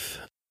life.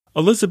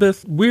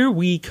 Elizabeth, where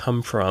we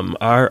come from,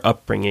 our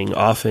upbringing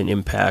often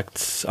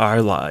impacts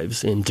our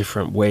lives in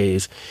different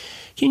ways.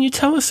 Can you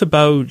tell us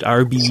about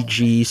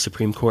RBG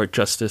Supreme Court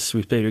Justice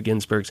Ruth Bader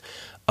Ginsburg's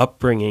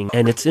upbringing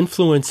and its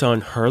influence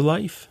on her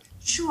life?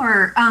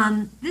 Sure.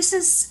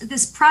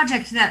 This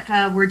project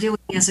that we're doing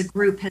as a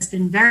group has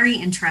been very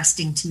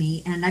interesting to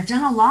me, and I've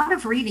done a lot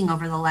of reading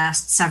over the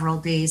last several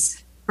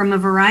days from a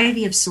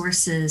variety of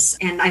sources,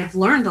 and I've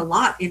learned a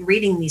lot in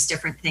reading these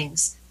different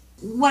things.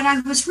 What I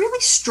was really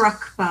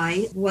struck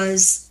by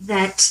was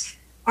that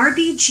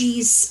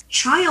RBG's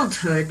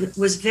childhood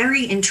was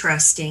very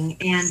interesting,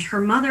 and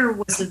her mother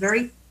was a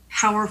very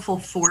powerful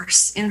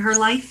force in her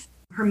life.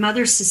 Her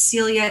mother,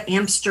 Cecilia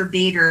Amster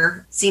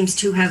Bader, seems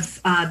to have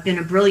been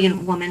a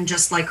brilliant woman,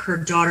 just like her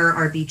daughter,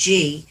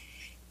 RBG.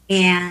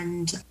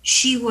 And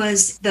she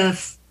was the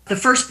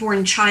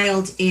firstborn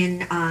child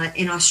in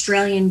an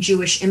Australian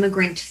Jewish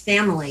immigrant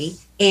family.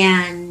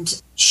 And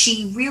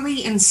she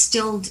really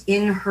instilled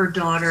in her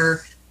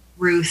daughter,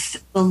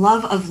 Ruth, the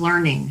love of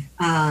learning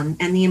and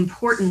the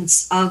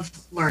importance of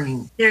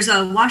learning. There's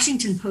a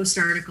Washington Post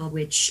article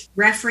which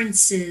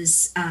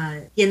references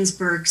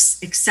Ginsburg's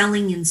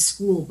excelling in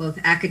school, both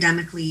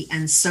academically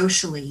and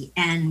socially,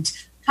 and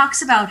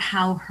talks about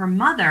how her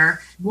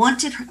mother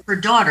wanted her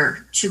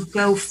daughter to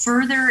go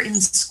further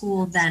in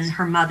school than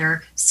her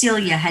mother,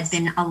 Celia, had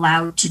been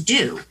allowed to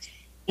do.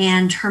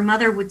 And her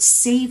mother would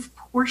save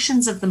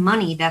portions of the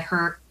money that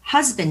her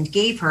husband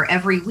gave her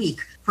every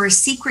week for a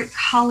secret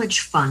college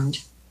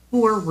fund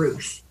for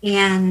Ruth.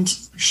 And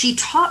she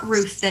taught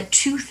Ruth that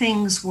two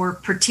things were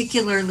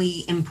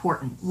particularly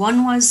important.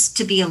 One was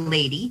to be a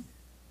lady,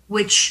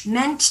 which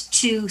meant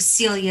to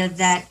Celia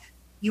that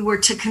you were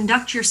to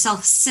conduct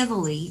yourself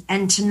civilly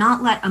and to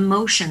not let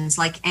emotions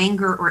like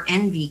anger or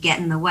envy get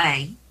in the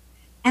way.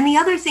 And the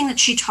other thing that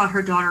she taught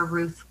her daughter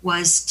Ruth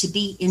was to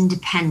be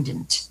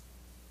independent,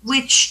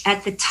 which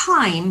at the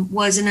time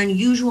was an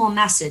unusual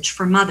message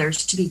for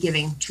mothers to be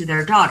giving to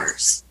their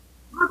daughters.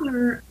 Her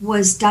mother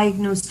was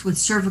diagnosed with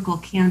cervical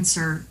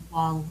cancer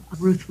while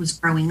Ruth was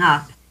growing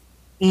up.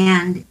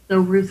 And though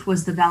Ruth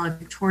was the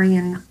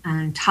valedictorian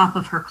and top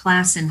of her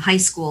class in high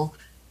school,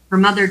 her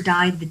mother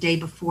died the day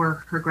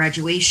before her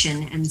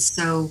graduation, and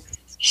so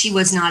she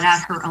was not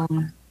at her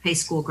own high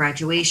school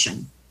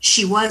graduation.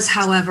 She was,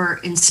 however,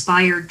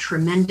 inspired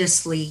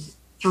tremendously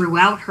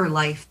throughout her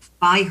life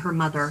by her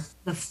mother.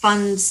 The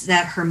funds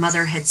that her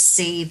mother had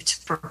saved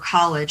for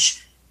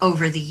college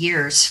over the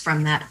years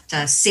from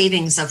that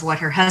savings of what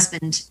her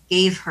husband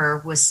gave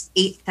her was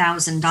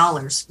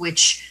 $8,000,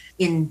 which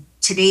in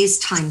today's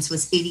times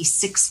was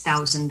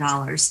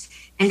 $86,000.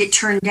 And it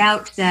turned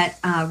out that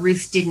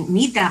Ruth didn't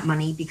need that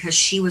money because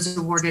she was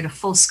awarded a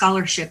full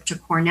scholarship to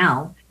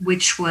Cornell,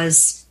 which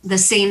was the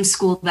same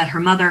school that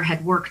her mother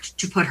had worked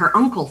to put her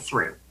uncle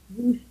through.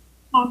 Ruth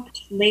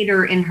talked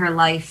later in her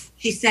life.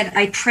 She said,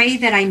 "I pray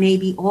that I may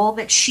be all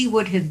that she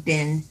would have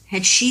been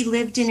had she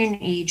lived in an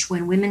age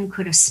when women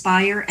could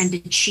aspire and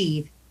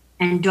achieve,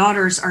 and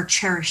daughters are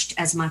cherished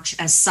as much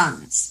as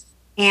sons."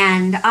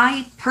 And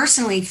I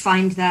personally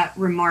find that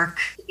remark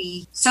to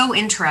be so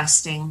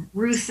interesting.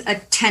 Ruth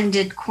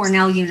attended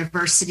Cornell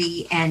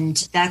University,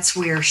 and that's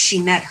where she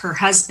met her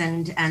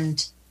husband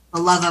and the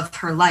love of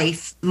her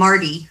life,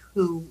 Marty,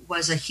 who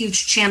was a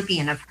huge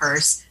champion of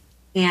hers.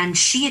 And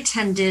she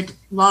attended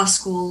law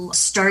school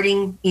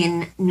starting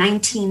in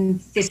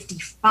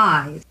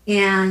 1955.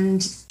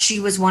 And she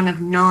was one of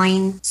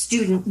 9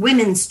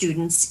 women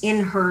students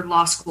in her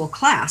law school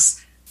class.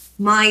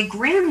 My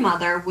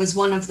grandmother was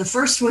one of the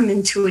first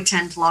women to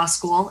attend law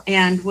school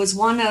and was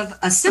one of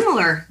a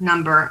similar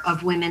number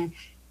of women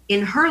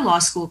in her law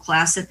school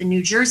class at the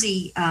New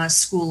Jersey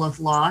School of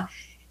Law,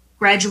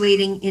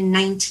 graduating in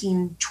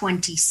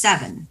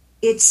 1927.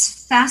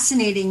 It's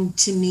fascinating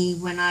to me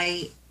when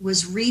I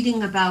was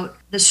reading about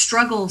the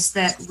struggles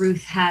that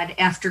Ruth had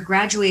after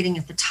graduating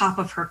at the top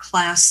of her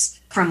class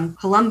from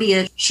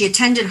Columbia. She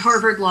attended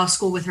Harvard Law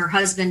School with her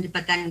husband,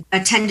 but then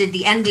attended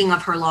the ending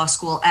of her law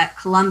school at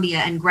Columbia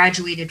and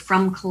graduated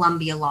from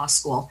Columbia Law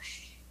School.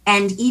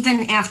 And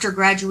even after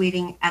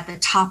graduating at the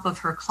top of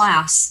her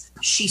class,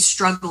 she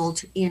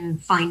struggled in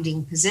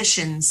finding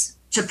positions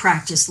to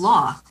practice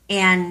law.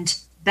 And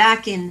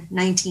back in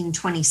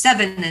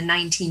 1927 and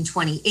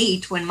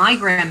 1928, when my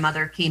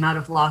grandmother came out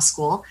of law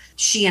school,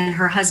 she and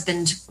her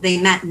husband, they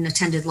met and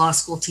attended law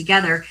school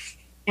together.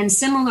 And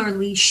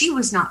similarly, she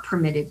was not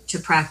permitted to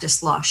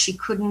practice law. She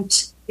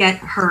couldn't get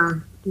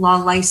her law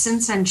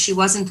license, and she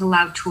wasn't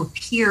allowed to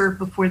appear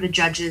before the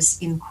judges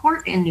in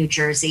court in New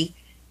Jersey.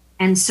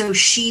 And so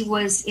she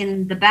was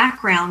in the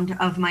background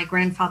of my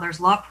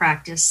grandfather's law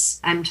practice.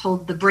 I'm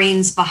told the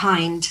brains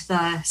behind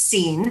the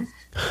scene.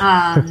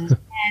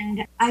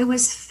 And I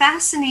was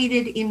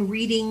fascinated in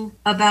reading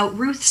about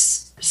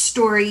Ruth's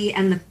story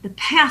and the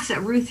path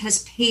that Ruth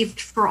has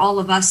paved for all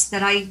of us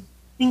that I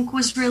think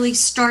was really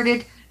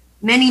started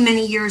many,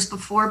 many years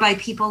before by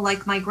people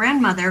like my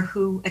grandmother,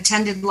 who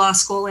attended law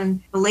school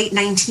in the late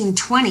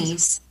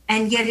 1920s.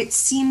 And yet it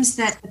seems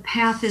that the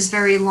path is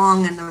very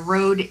long and the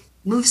road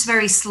moves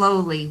very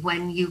slowly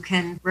when you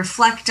can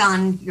reflect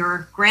on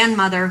your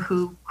grandmother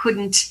who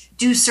couldn't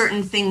do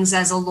certain things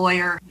as a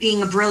lawyer,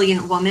 being a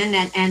brilliant woman,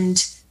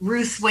 and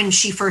Ruth, when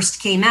she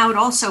first came out,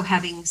 also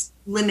having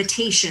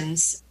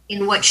limitations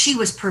in what she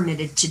was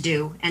permitted to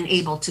do and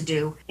able to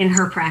do in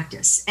her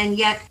practice. And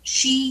yet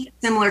she,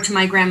 similar to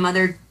my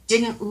grandmother,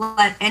 didn't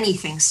let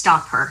anything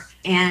stop her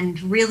and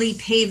really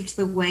paved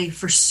the way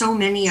for so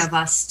many of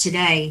us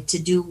today to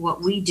do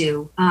what we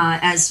do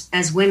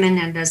as women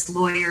and as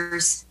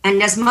lawyers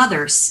and as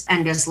mothers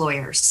and as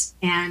lawyers.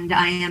 And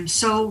I am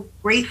so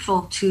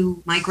grateful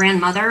to my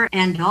grandmother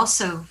and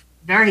also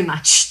very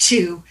much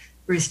to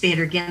Ruth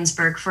Bader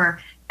Ginsburg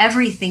for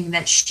everything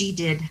that she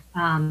did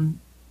and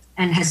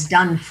has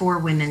done for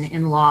women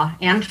in law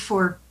and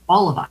for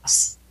all of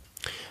us.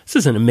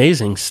 This is an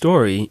amazing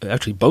story,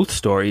 actually both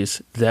stories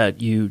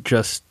that you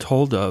just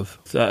told of.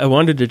 I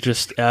wanted to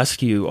just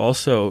ask you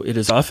also, it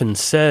is often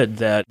said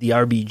that the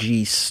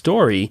RBG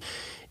story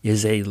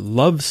is a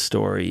love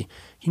story.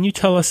 Can you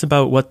tell us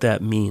about what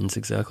that means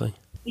exactly?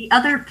 The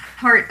other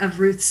part of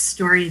Ruth's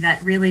story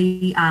that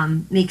really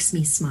makes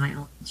me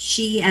smile,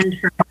 she and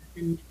her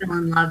husband fell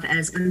in love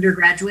as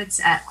undergraduates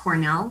at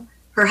Cornell.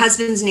 Her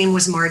husband's name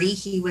was Marty.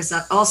 He was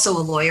also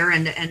a lawyer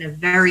and a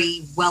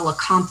very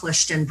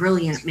well-accomplished and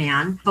brilliant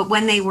man. But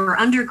when they were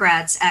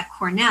undergrads at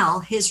Cornell,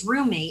 his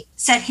roommate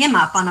set him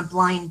up on a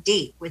blind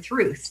date with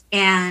Ruth.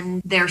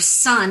 And their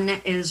son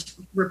is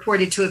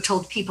reported to have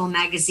told People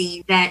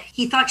magazine that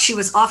he thought she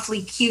was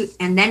awfully cute,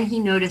 and then he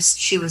noticed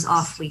she was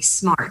awfully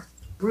smart.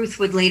 Ruth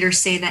would later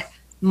say that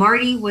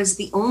Marty was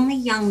the only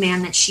young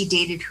man that she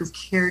dated who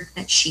cared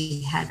that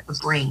she had a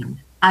brain.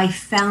 I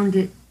found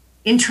it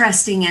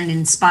interesting and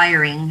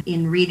inspiring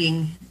in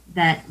reading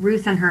that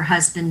Ruth and her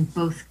husband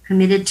both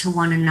committed to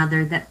one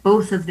another that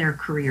both of their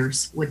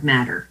careers would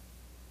matter,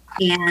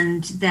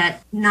 and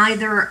that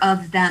neither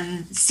of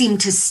them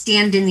seemed to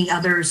stand in the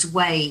other's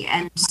way.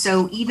 And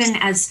so even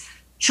as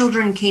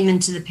children came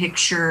into the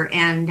picture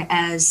and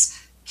as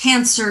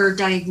cancer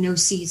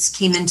diagnoses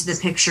came into the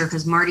picture,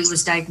 because Marty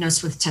was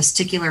diagnosed with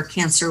testicular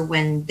cancer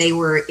when they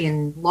were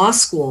in law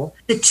school,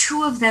 the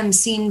two of them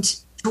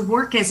seemed to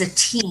work as a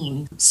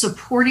team,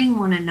 supporting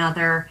one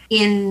another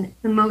in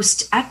the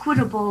most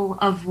equitable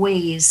of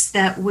ways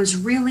that was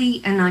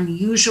really an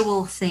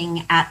unusual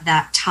thing at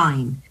that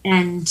time.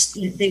 And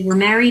they were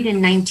married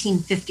in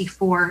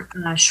 1954,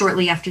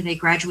 shortly after they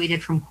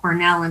graduated from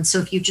Cornell. And so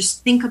if you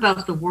just think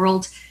about the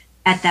world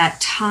at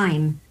that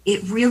time,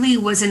 it really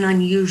was an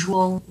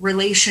unusual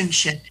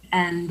relationship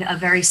and a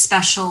very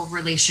special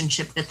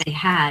relationship that they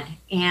had.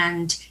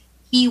 And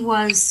he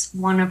was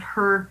one of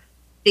her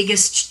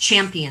biggest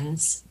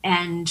champions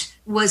and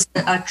was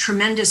a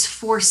tremendous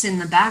force in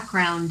the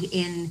background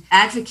in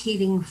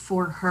advocating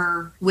for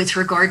her with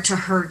regard to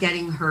her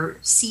getting her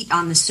seat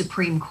on the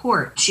Supreme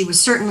Court. She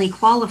was certainly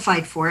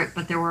qualified for it,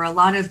 but there were a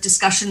lot of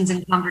discussions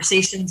and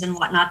conversations and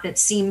whatnot that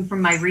seem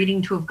from my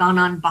reading to have gone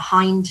on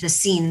behind the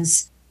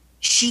scenes.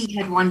 She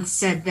had once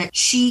said that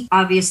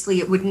obviously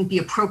it wouldn't be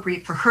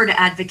appropriate for her to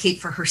advocate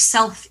for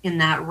herself in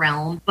that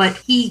realm, but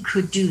he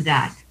could do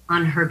that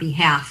on her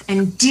behalf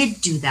and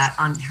did do that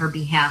on her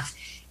behalf.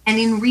 And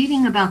in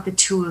reading about the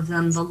two of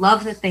them, the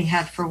love that they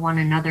had for one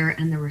another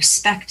and the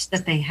respect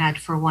that they had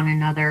for one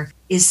another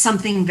is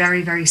something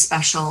very, very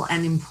special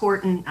and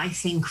important, I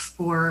think,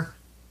 for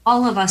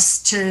all of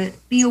us to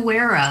be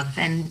aware of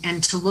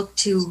and to look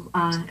to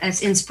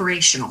as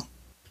inspirational.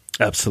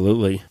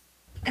 Absolutely.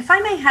 If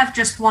I may have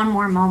just one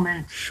more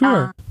moment.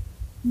 Sure.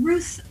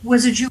 Ruth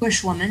was a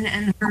Jewish woman,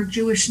 and her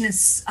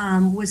Jewishness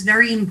was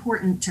very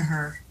important to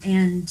her.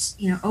 And,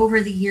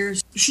 over the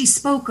years, she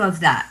spoke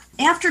of that.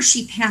 After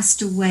she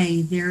passed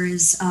away, there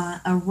is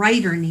a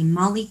writer named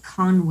Molly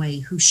Conway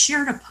who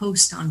shared a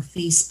post on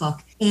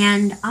Facebook.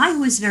 And I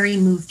was very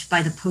moved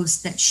by the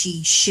post that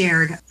she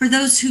shared. For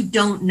those who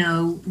don't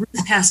know,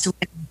 Ruth passed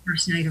away on the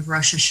first night of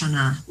Rosh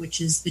Hashanah,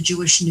 which is the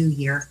Jewish New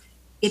Year.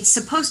 It's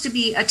supposed to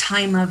be a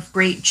time of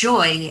great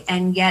joy,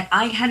 and yet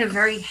I had a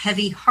very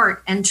heavy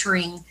heart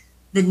entering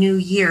the new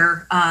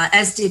year,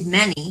 as did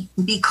many,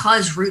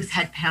 because Ruth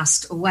had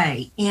passed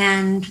away.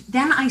 And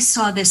then I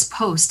saw this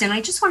post, and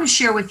I just want to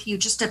share with you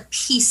just a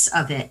piece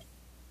of it.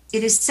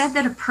 It is said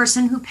that a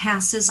person who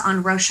passes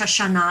on Rosh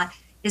Hashanah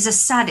is a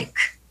tzaddik,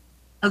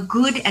 a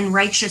good and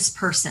righteous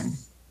person.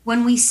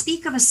 When we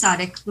speak of a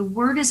tzaddik, the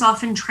word is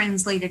often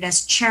translated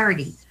as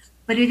charity,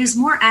 but it is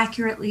more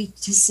accurately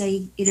to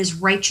say it is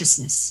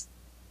righteousness.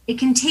 It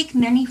can take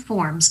many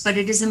forms, but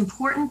it is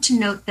important to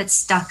note that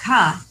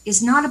tzedakah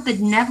is not a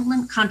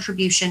benevolent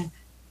contribution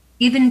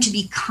given to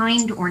be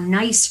kind or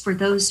nice for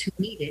those who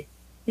need it,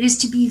 It is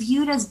to be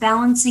viewed as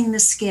balancing the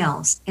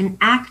scales, an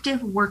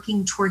active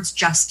working towards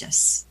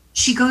justice.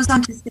 She goes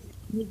on to say,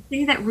 we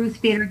say that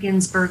Ruth Bader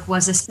Ginsburg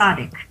was a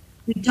tzaddik.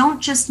 We don't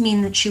just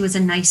mean that she was a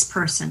nice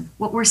person.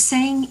 What we're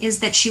saying is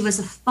that she was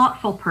a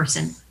thoughtful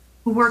person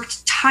who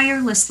worked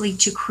tirelessly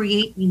to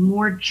create a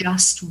more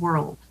just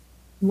world,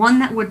 one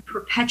that would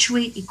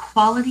perpetuate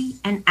equality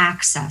and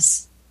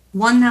access,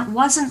 one that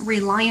wasn't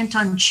reliant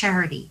on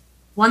charity,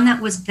 one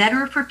that was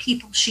better for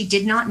people she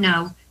did not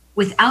know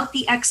without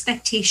the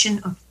expectation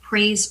of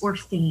praise or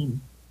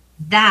fame.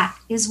 That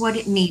is what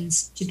it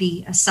means to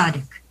be a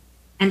tzaddik.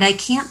 And I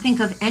can't think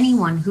of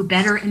anyone who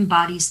better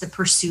embodies the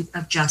pursuit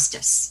of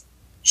justice.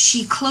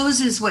 She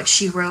closes what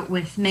she wrote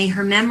with, may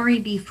her memory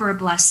be for a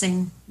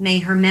blessing, may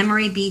her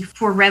memory be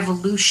for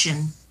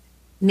revolution,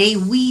 may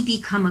we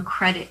become a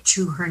credit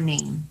to her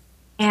name.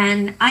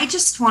 And I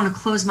just want to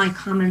close my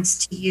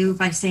comments to you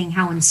by saying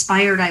how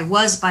inspired I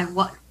was by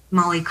what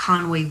Molly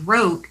Conway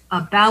wrote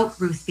about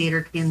Ruth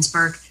Bader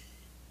Ginsburg,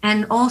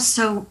 and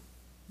also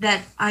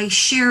that I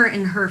share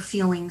in her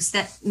feelings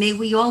that may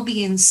we all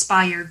be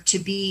inspired to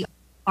be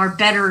our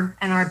better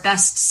and our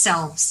best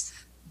selves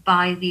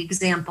by the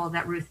example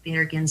that Ruth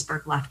Bader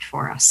Ginsburg left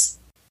for us.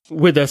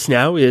 With us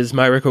now is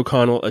Myrick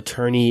O'Connell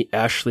attorney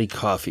Ashley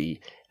Coffey.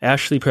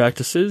 Ashley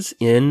practices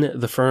in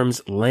the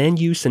firm's Land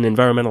Use and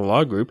Environmental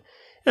Law Group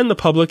and the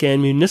Public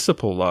and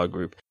Municipal Law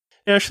Group.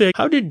 Ashley,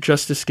 how did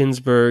Justice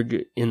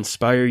Ginsburg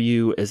inspire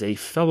you as a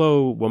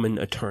fellow woman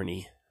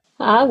attorney?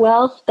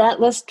 Well, that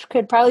list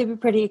could probably be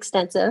pretty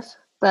extensive,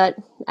 but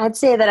I'd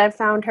say that I've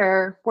found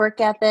her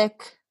work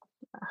ethic,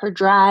 her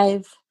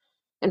drive,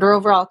 and her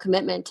overall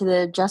commitment to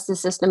the justice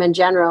system in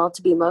general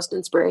to be most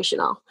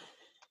inspirational.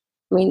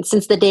 I mean,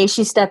 since the day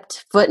she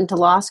stepped foot into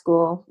law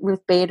school,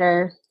 Ruth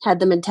Bader had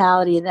the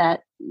mentality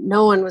that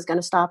no one was going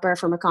to stop her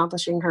from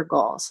accomplishing her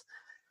goals.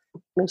 I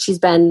mean, she's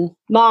been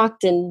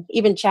mocked and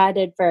even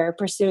chided for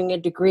pursuing a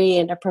degree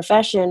in a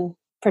profession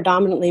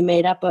predominantly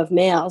made up of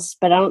males,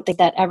 but I don't think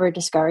that ever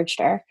discouraged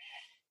her.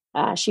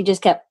 She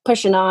just kept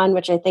pushing on,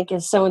 which I think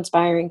is so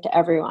inspiring to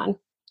everyone.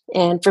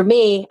 And for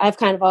me, I've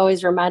kind of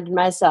always reminded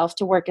myself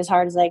to work as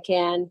hard as I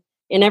can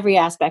in every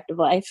aspect of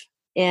life.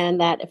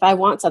 And that if I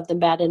want something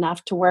bad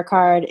enough, to work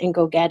hard and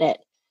go get it.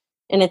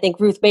 And I think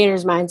Ruth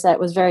Bader's mindset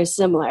was very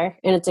similar.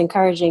 And it's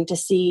encouraging to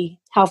see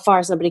how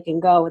far somebody can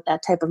go with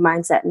that type of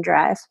mindset and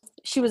drive.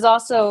 She was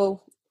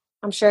also,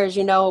 I'm sure, as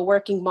you know, a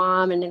working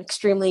mom and an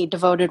extremely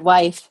devoted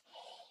wife.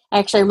 I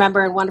actually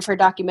remember in one of her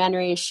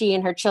documentaries, she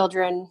and her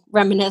children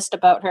reminisced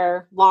about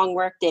her long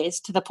work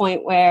days to the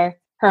point where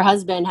her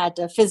husband had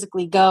to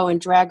physically go and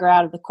drag her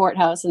out of the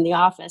courthouse in the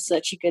office so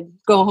that she could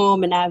go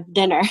home and have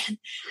dinner.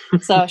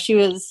 So she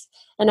was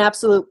an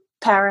absolute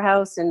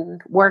powerhouse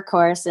and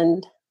workhorse.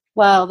 And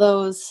while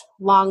those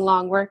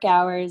long work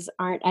hours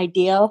aren't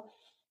ideal,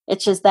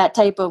 it's just that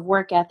type of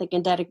work ethic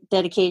and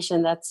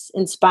dedication that's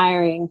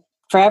inspiring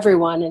for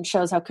everyone and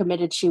shows how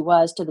committed she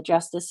was to the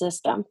justice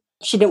system.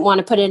 She didn't want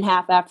to put in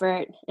half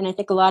effort. And I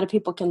think a lot of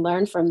people can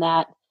learn from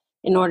that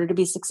in order to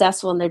be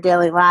successful in their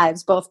daily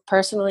lives, both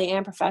personally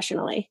and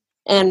professionally.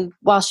 And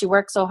while she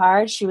worked so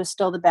hard, she was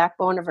still the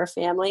backbone of her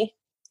family.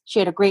 She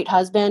had a great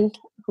husband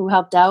who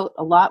helped out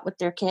a lot with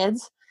their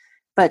kids,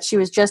 but she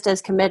was just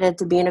as committed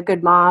to being a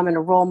good mom and a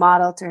role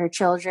model to her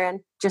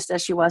children, just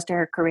as she was to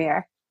her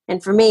career.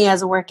 And for me,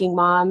 as a working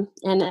mom,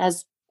 and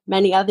as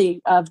many other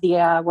of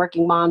the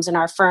working moms in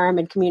our firm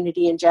and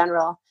community in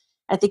general,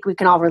 I think we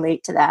can all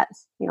relate to that.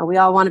 You know, we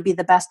all want to be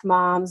the best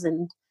moms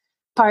and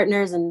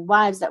partners and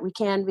wives that we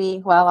can be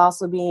while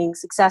also being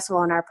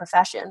successful in our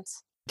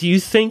professions. Do you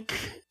think,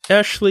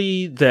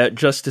 Ashley, that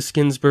Justice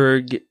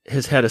Ginsburg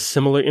has had a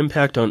similar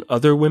impact on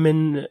other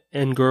women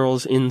and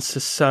girls in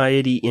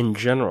society in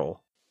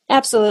general?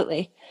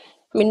 Absolutely.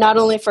 I mean, not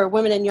only for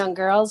women and young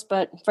girls,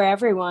 but for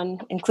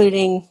everyone,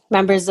 including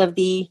members of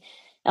the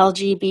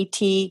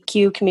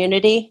LGBTQ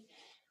community.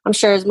 I'm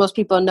sure, as most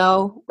people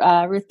know,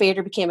 Ruth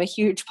Bader became a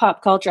huge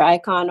pop culture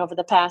icon over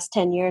the past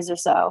 10 years or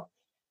so.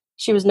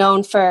 She was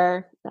known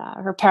for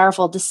her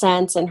powerful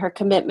dissents and her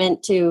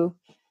commitment to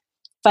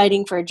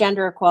fighting for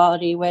gender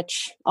equality,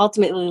 which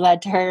ultimately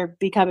led to her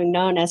becoming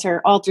known as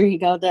her alter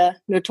ego, the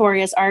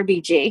Notorious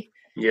RBG,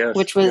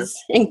 which was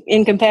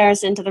in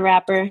comparison to the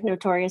rapper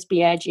Notorious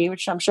B.I.G.,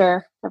 which I'm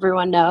sure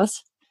everyone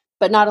knows.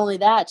 But not only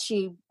that,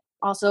 she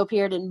also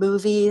appeared in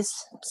movies,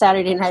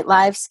 Saturday Night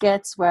Live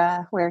skits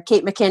where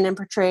Kate McKinnon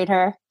portrayed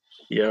her,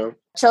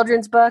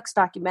 children's books,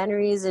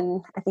 documentaries,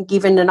 and I think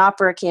even an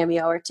opera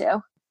cameo or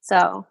two.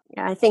 So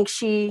yeah, I think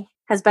she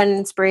has been an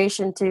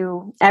inspiration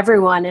to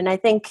everyone, and I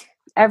think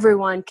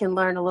everyone can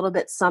learn a little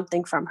bit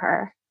something from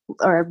her,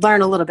 or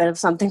learn a little bit of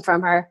something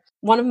from her.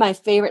 One of my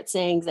favorite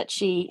sayings that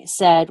she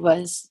said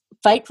was,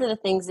 fight for the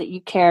things that you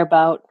care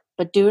about,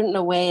 but do it in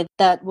a way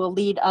that will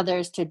lead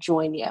others to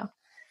join you.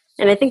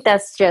 And I think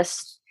that's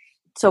just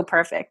so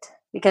perfect.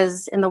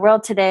 Because in the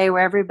world today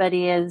where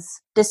everybody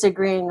is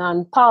disagreeing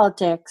on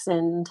politics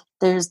and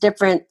there's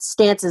different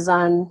stances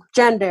on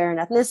gender and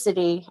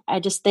ethnicity, I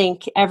just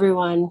think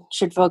everyone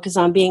should focus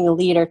on being a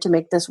leader to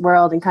make this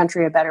world and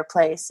country a better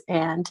place.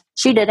 And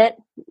she did it.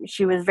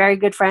 She was very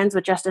good friends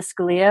with Justice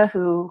Scalia,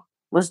 who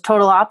was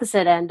total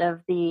opposite end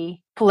of the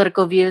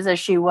political views as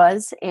she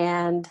was.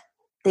 And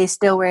they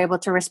still were able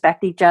to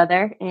respect each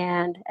other.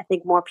 And I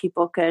think more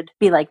people could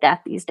be like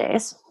that these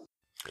days.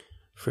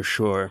 For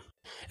sure.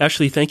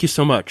 Ashley, thank you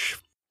so much.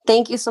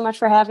 Thank you so much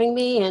for having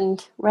me,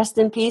 and rest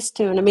in peace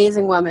to an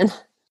amazing woman.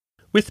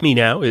 With me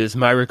now is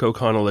Myrick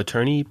O'Connell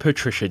attorney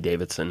Patricia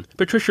Davidson.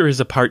 Patricia is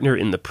a partner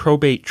in the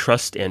Probate,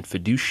 Trust, and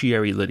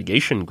Fiduciary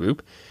Litigation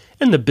Group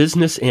and the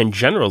Business and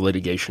General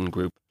Litigation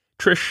Group.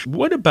 Trish,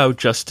 what about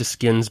Justice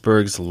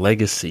Ginsburg's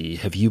legacy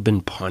have you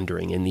been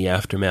pondering in the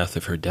aftermath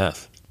of her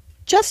death?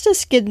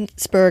 Justice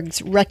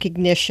Ginsburg's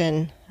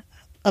recognition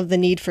of the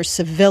need for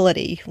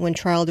civility when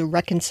trying to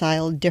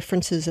reconcile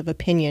differences of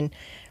opinion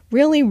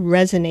really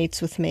resonates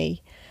with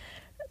me.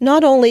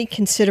 Not only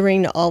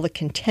considering all the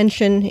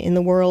contention in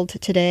the world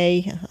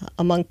today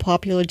among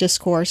popular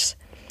discourse,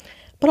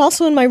 but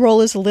also in my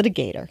role as a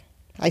litigator.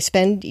 I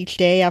spend each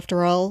day,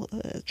 after all,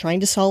 trying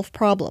to solve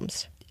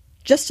problems.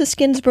 Justice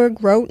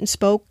Ginsburg wrote and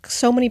spoke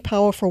so many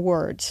powerful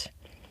words.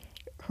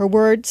 Her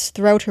words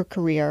throughout her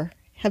career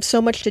have so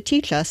much to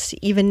teach us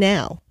even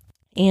now.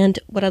 And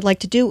what I'd like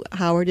to do,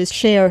 Howard, is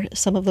share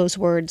some of those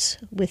words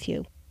with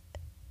you.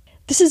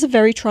 This is a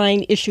very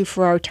trying issue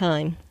for our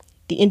time,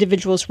 the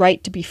individual's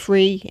right to be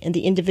free and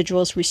the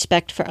individual's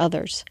respect for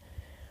others.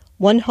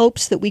 One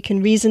hopes that we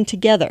can reason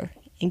together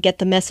and get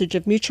the message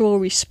of mutual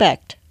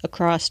respect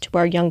across to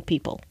our young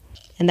people.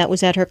 And that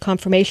was at her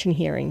confirmation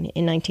hearing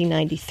in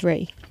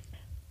 1993.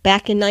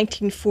 Back in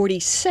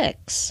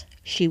 1946,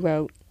 she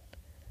wrote,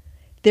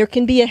 "There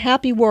can be a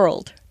happy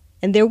world,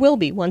 and there will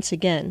be once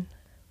again,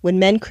 when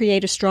men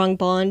create a strong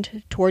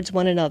bond towards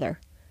one another,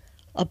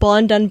 a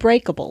bond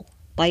unbreakable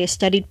by a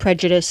studied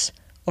prejudice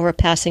or a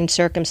passing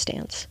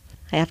circumstance."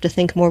 I have to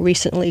think more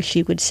recently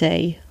she would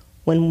say,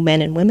 when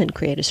men and women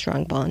create a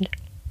strong bond.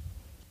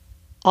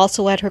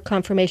 Also at her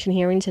confirmation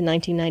hearings in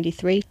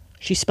 1993,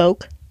 she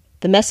spoke,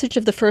 "The message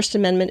of the First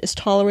Amendment is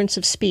tolerance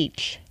of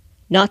speech,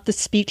 not the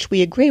speech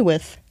we agree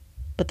with,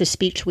 but the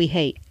speech we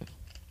hate."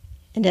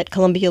 And at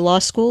Columbia Law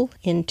School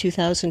in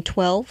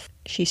 2012,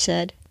 she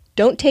said,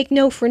 "Don't take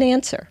no for an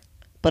answer,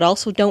 but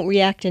also don't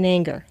react in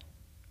anger.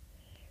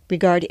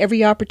 Regard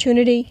every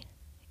opportunity,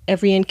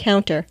 every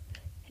encounter,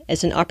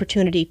 as an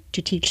opportunity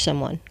to teach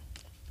someone."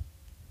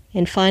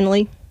 And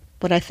finally,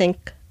 what I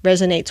think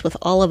resonates with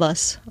all of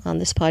us on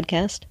this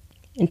podcast,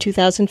 in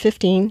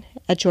 2015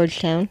 at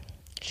Georgetown,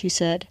 she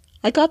said,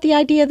 "I got the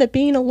idea that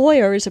being a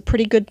lawyer is a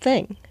pretty good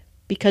thing,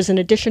 because in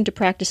addition to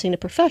practicing a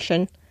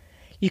profession,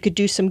 you could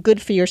do some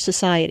good for your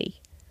society,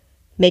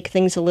 make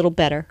things a little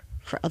better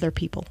for other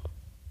people."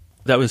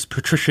 That was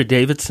Patricia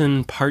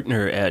Davidson,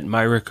 partner at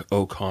Myrick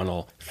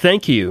O'Connell.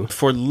 Thank you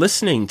for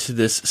listening to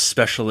this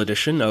special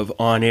edition of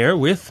On Air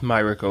with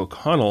Myrick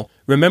O'Connell,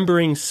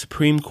 remembering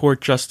Supreme Court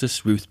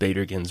Justice Ruth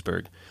Bader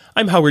Ginsburg.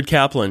 I'm Howard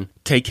Kaplan.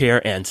 Take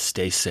care and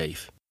stay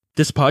safe.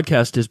 This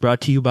podcast is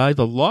brought to you by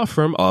the law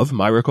firm of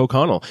Myrick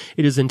O'Connell.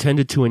 It is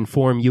intended to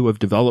inform you of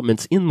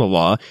developments in the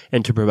law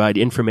and to provide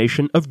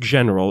information of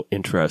general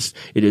interest.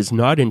 It is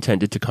not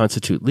intended to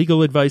constitute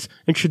legal advice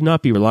and should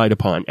not be relied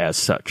upon as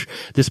such.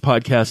 This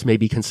podcast may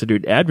be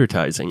considered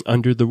advertising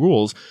under the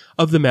rules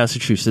of the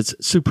Massachusetts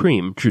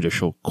Supreme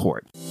Judicial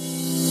Court.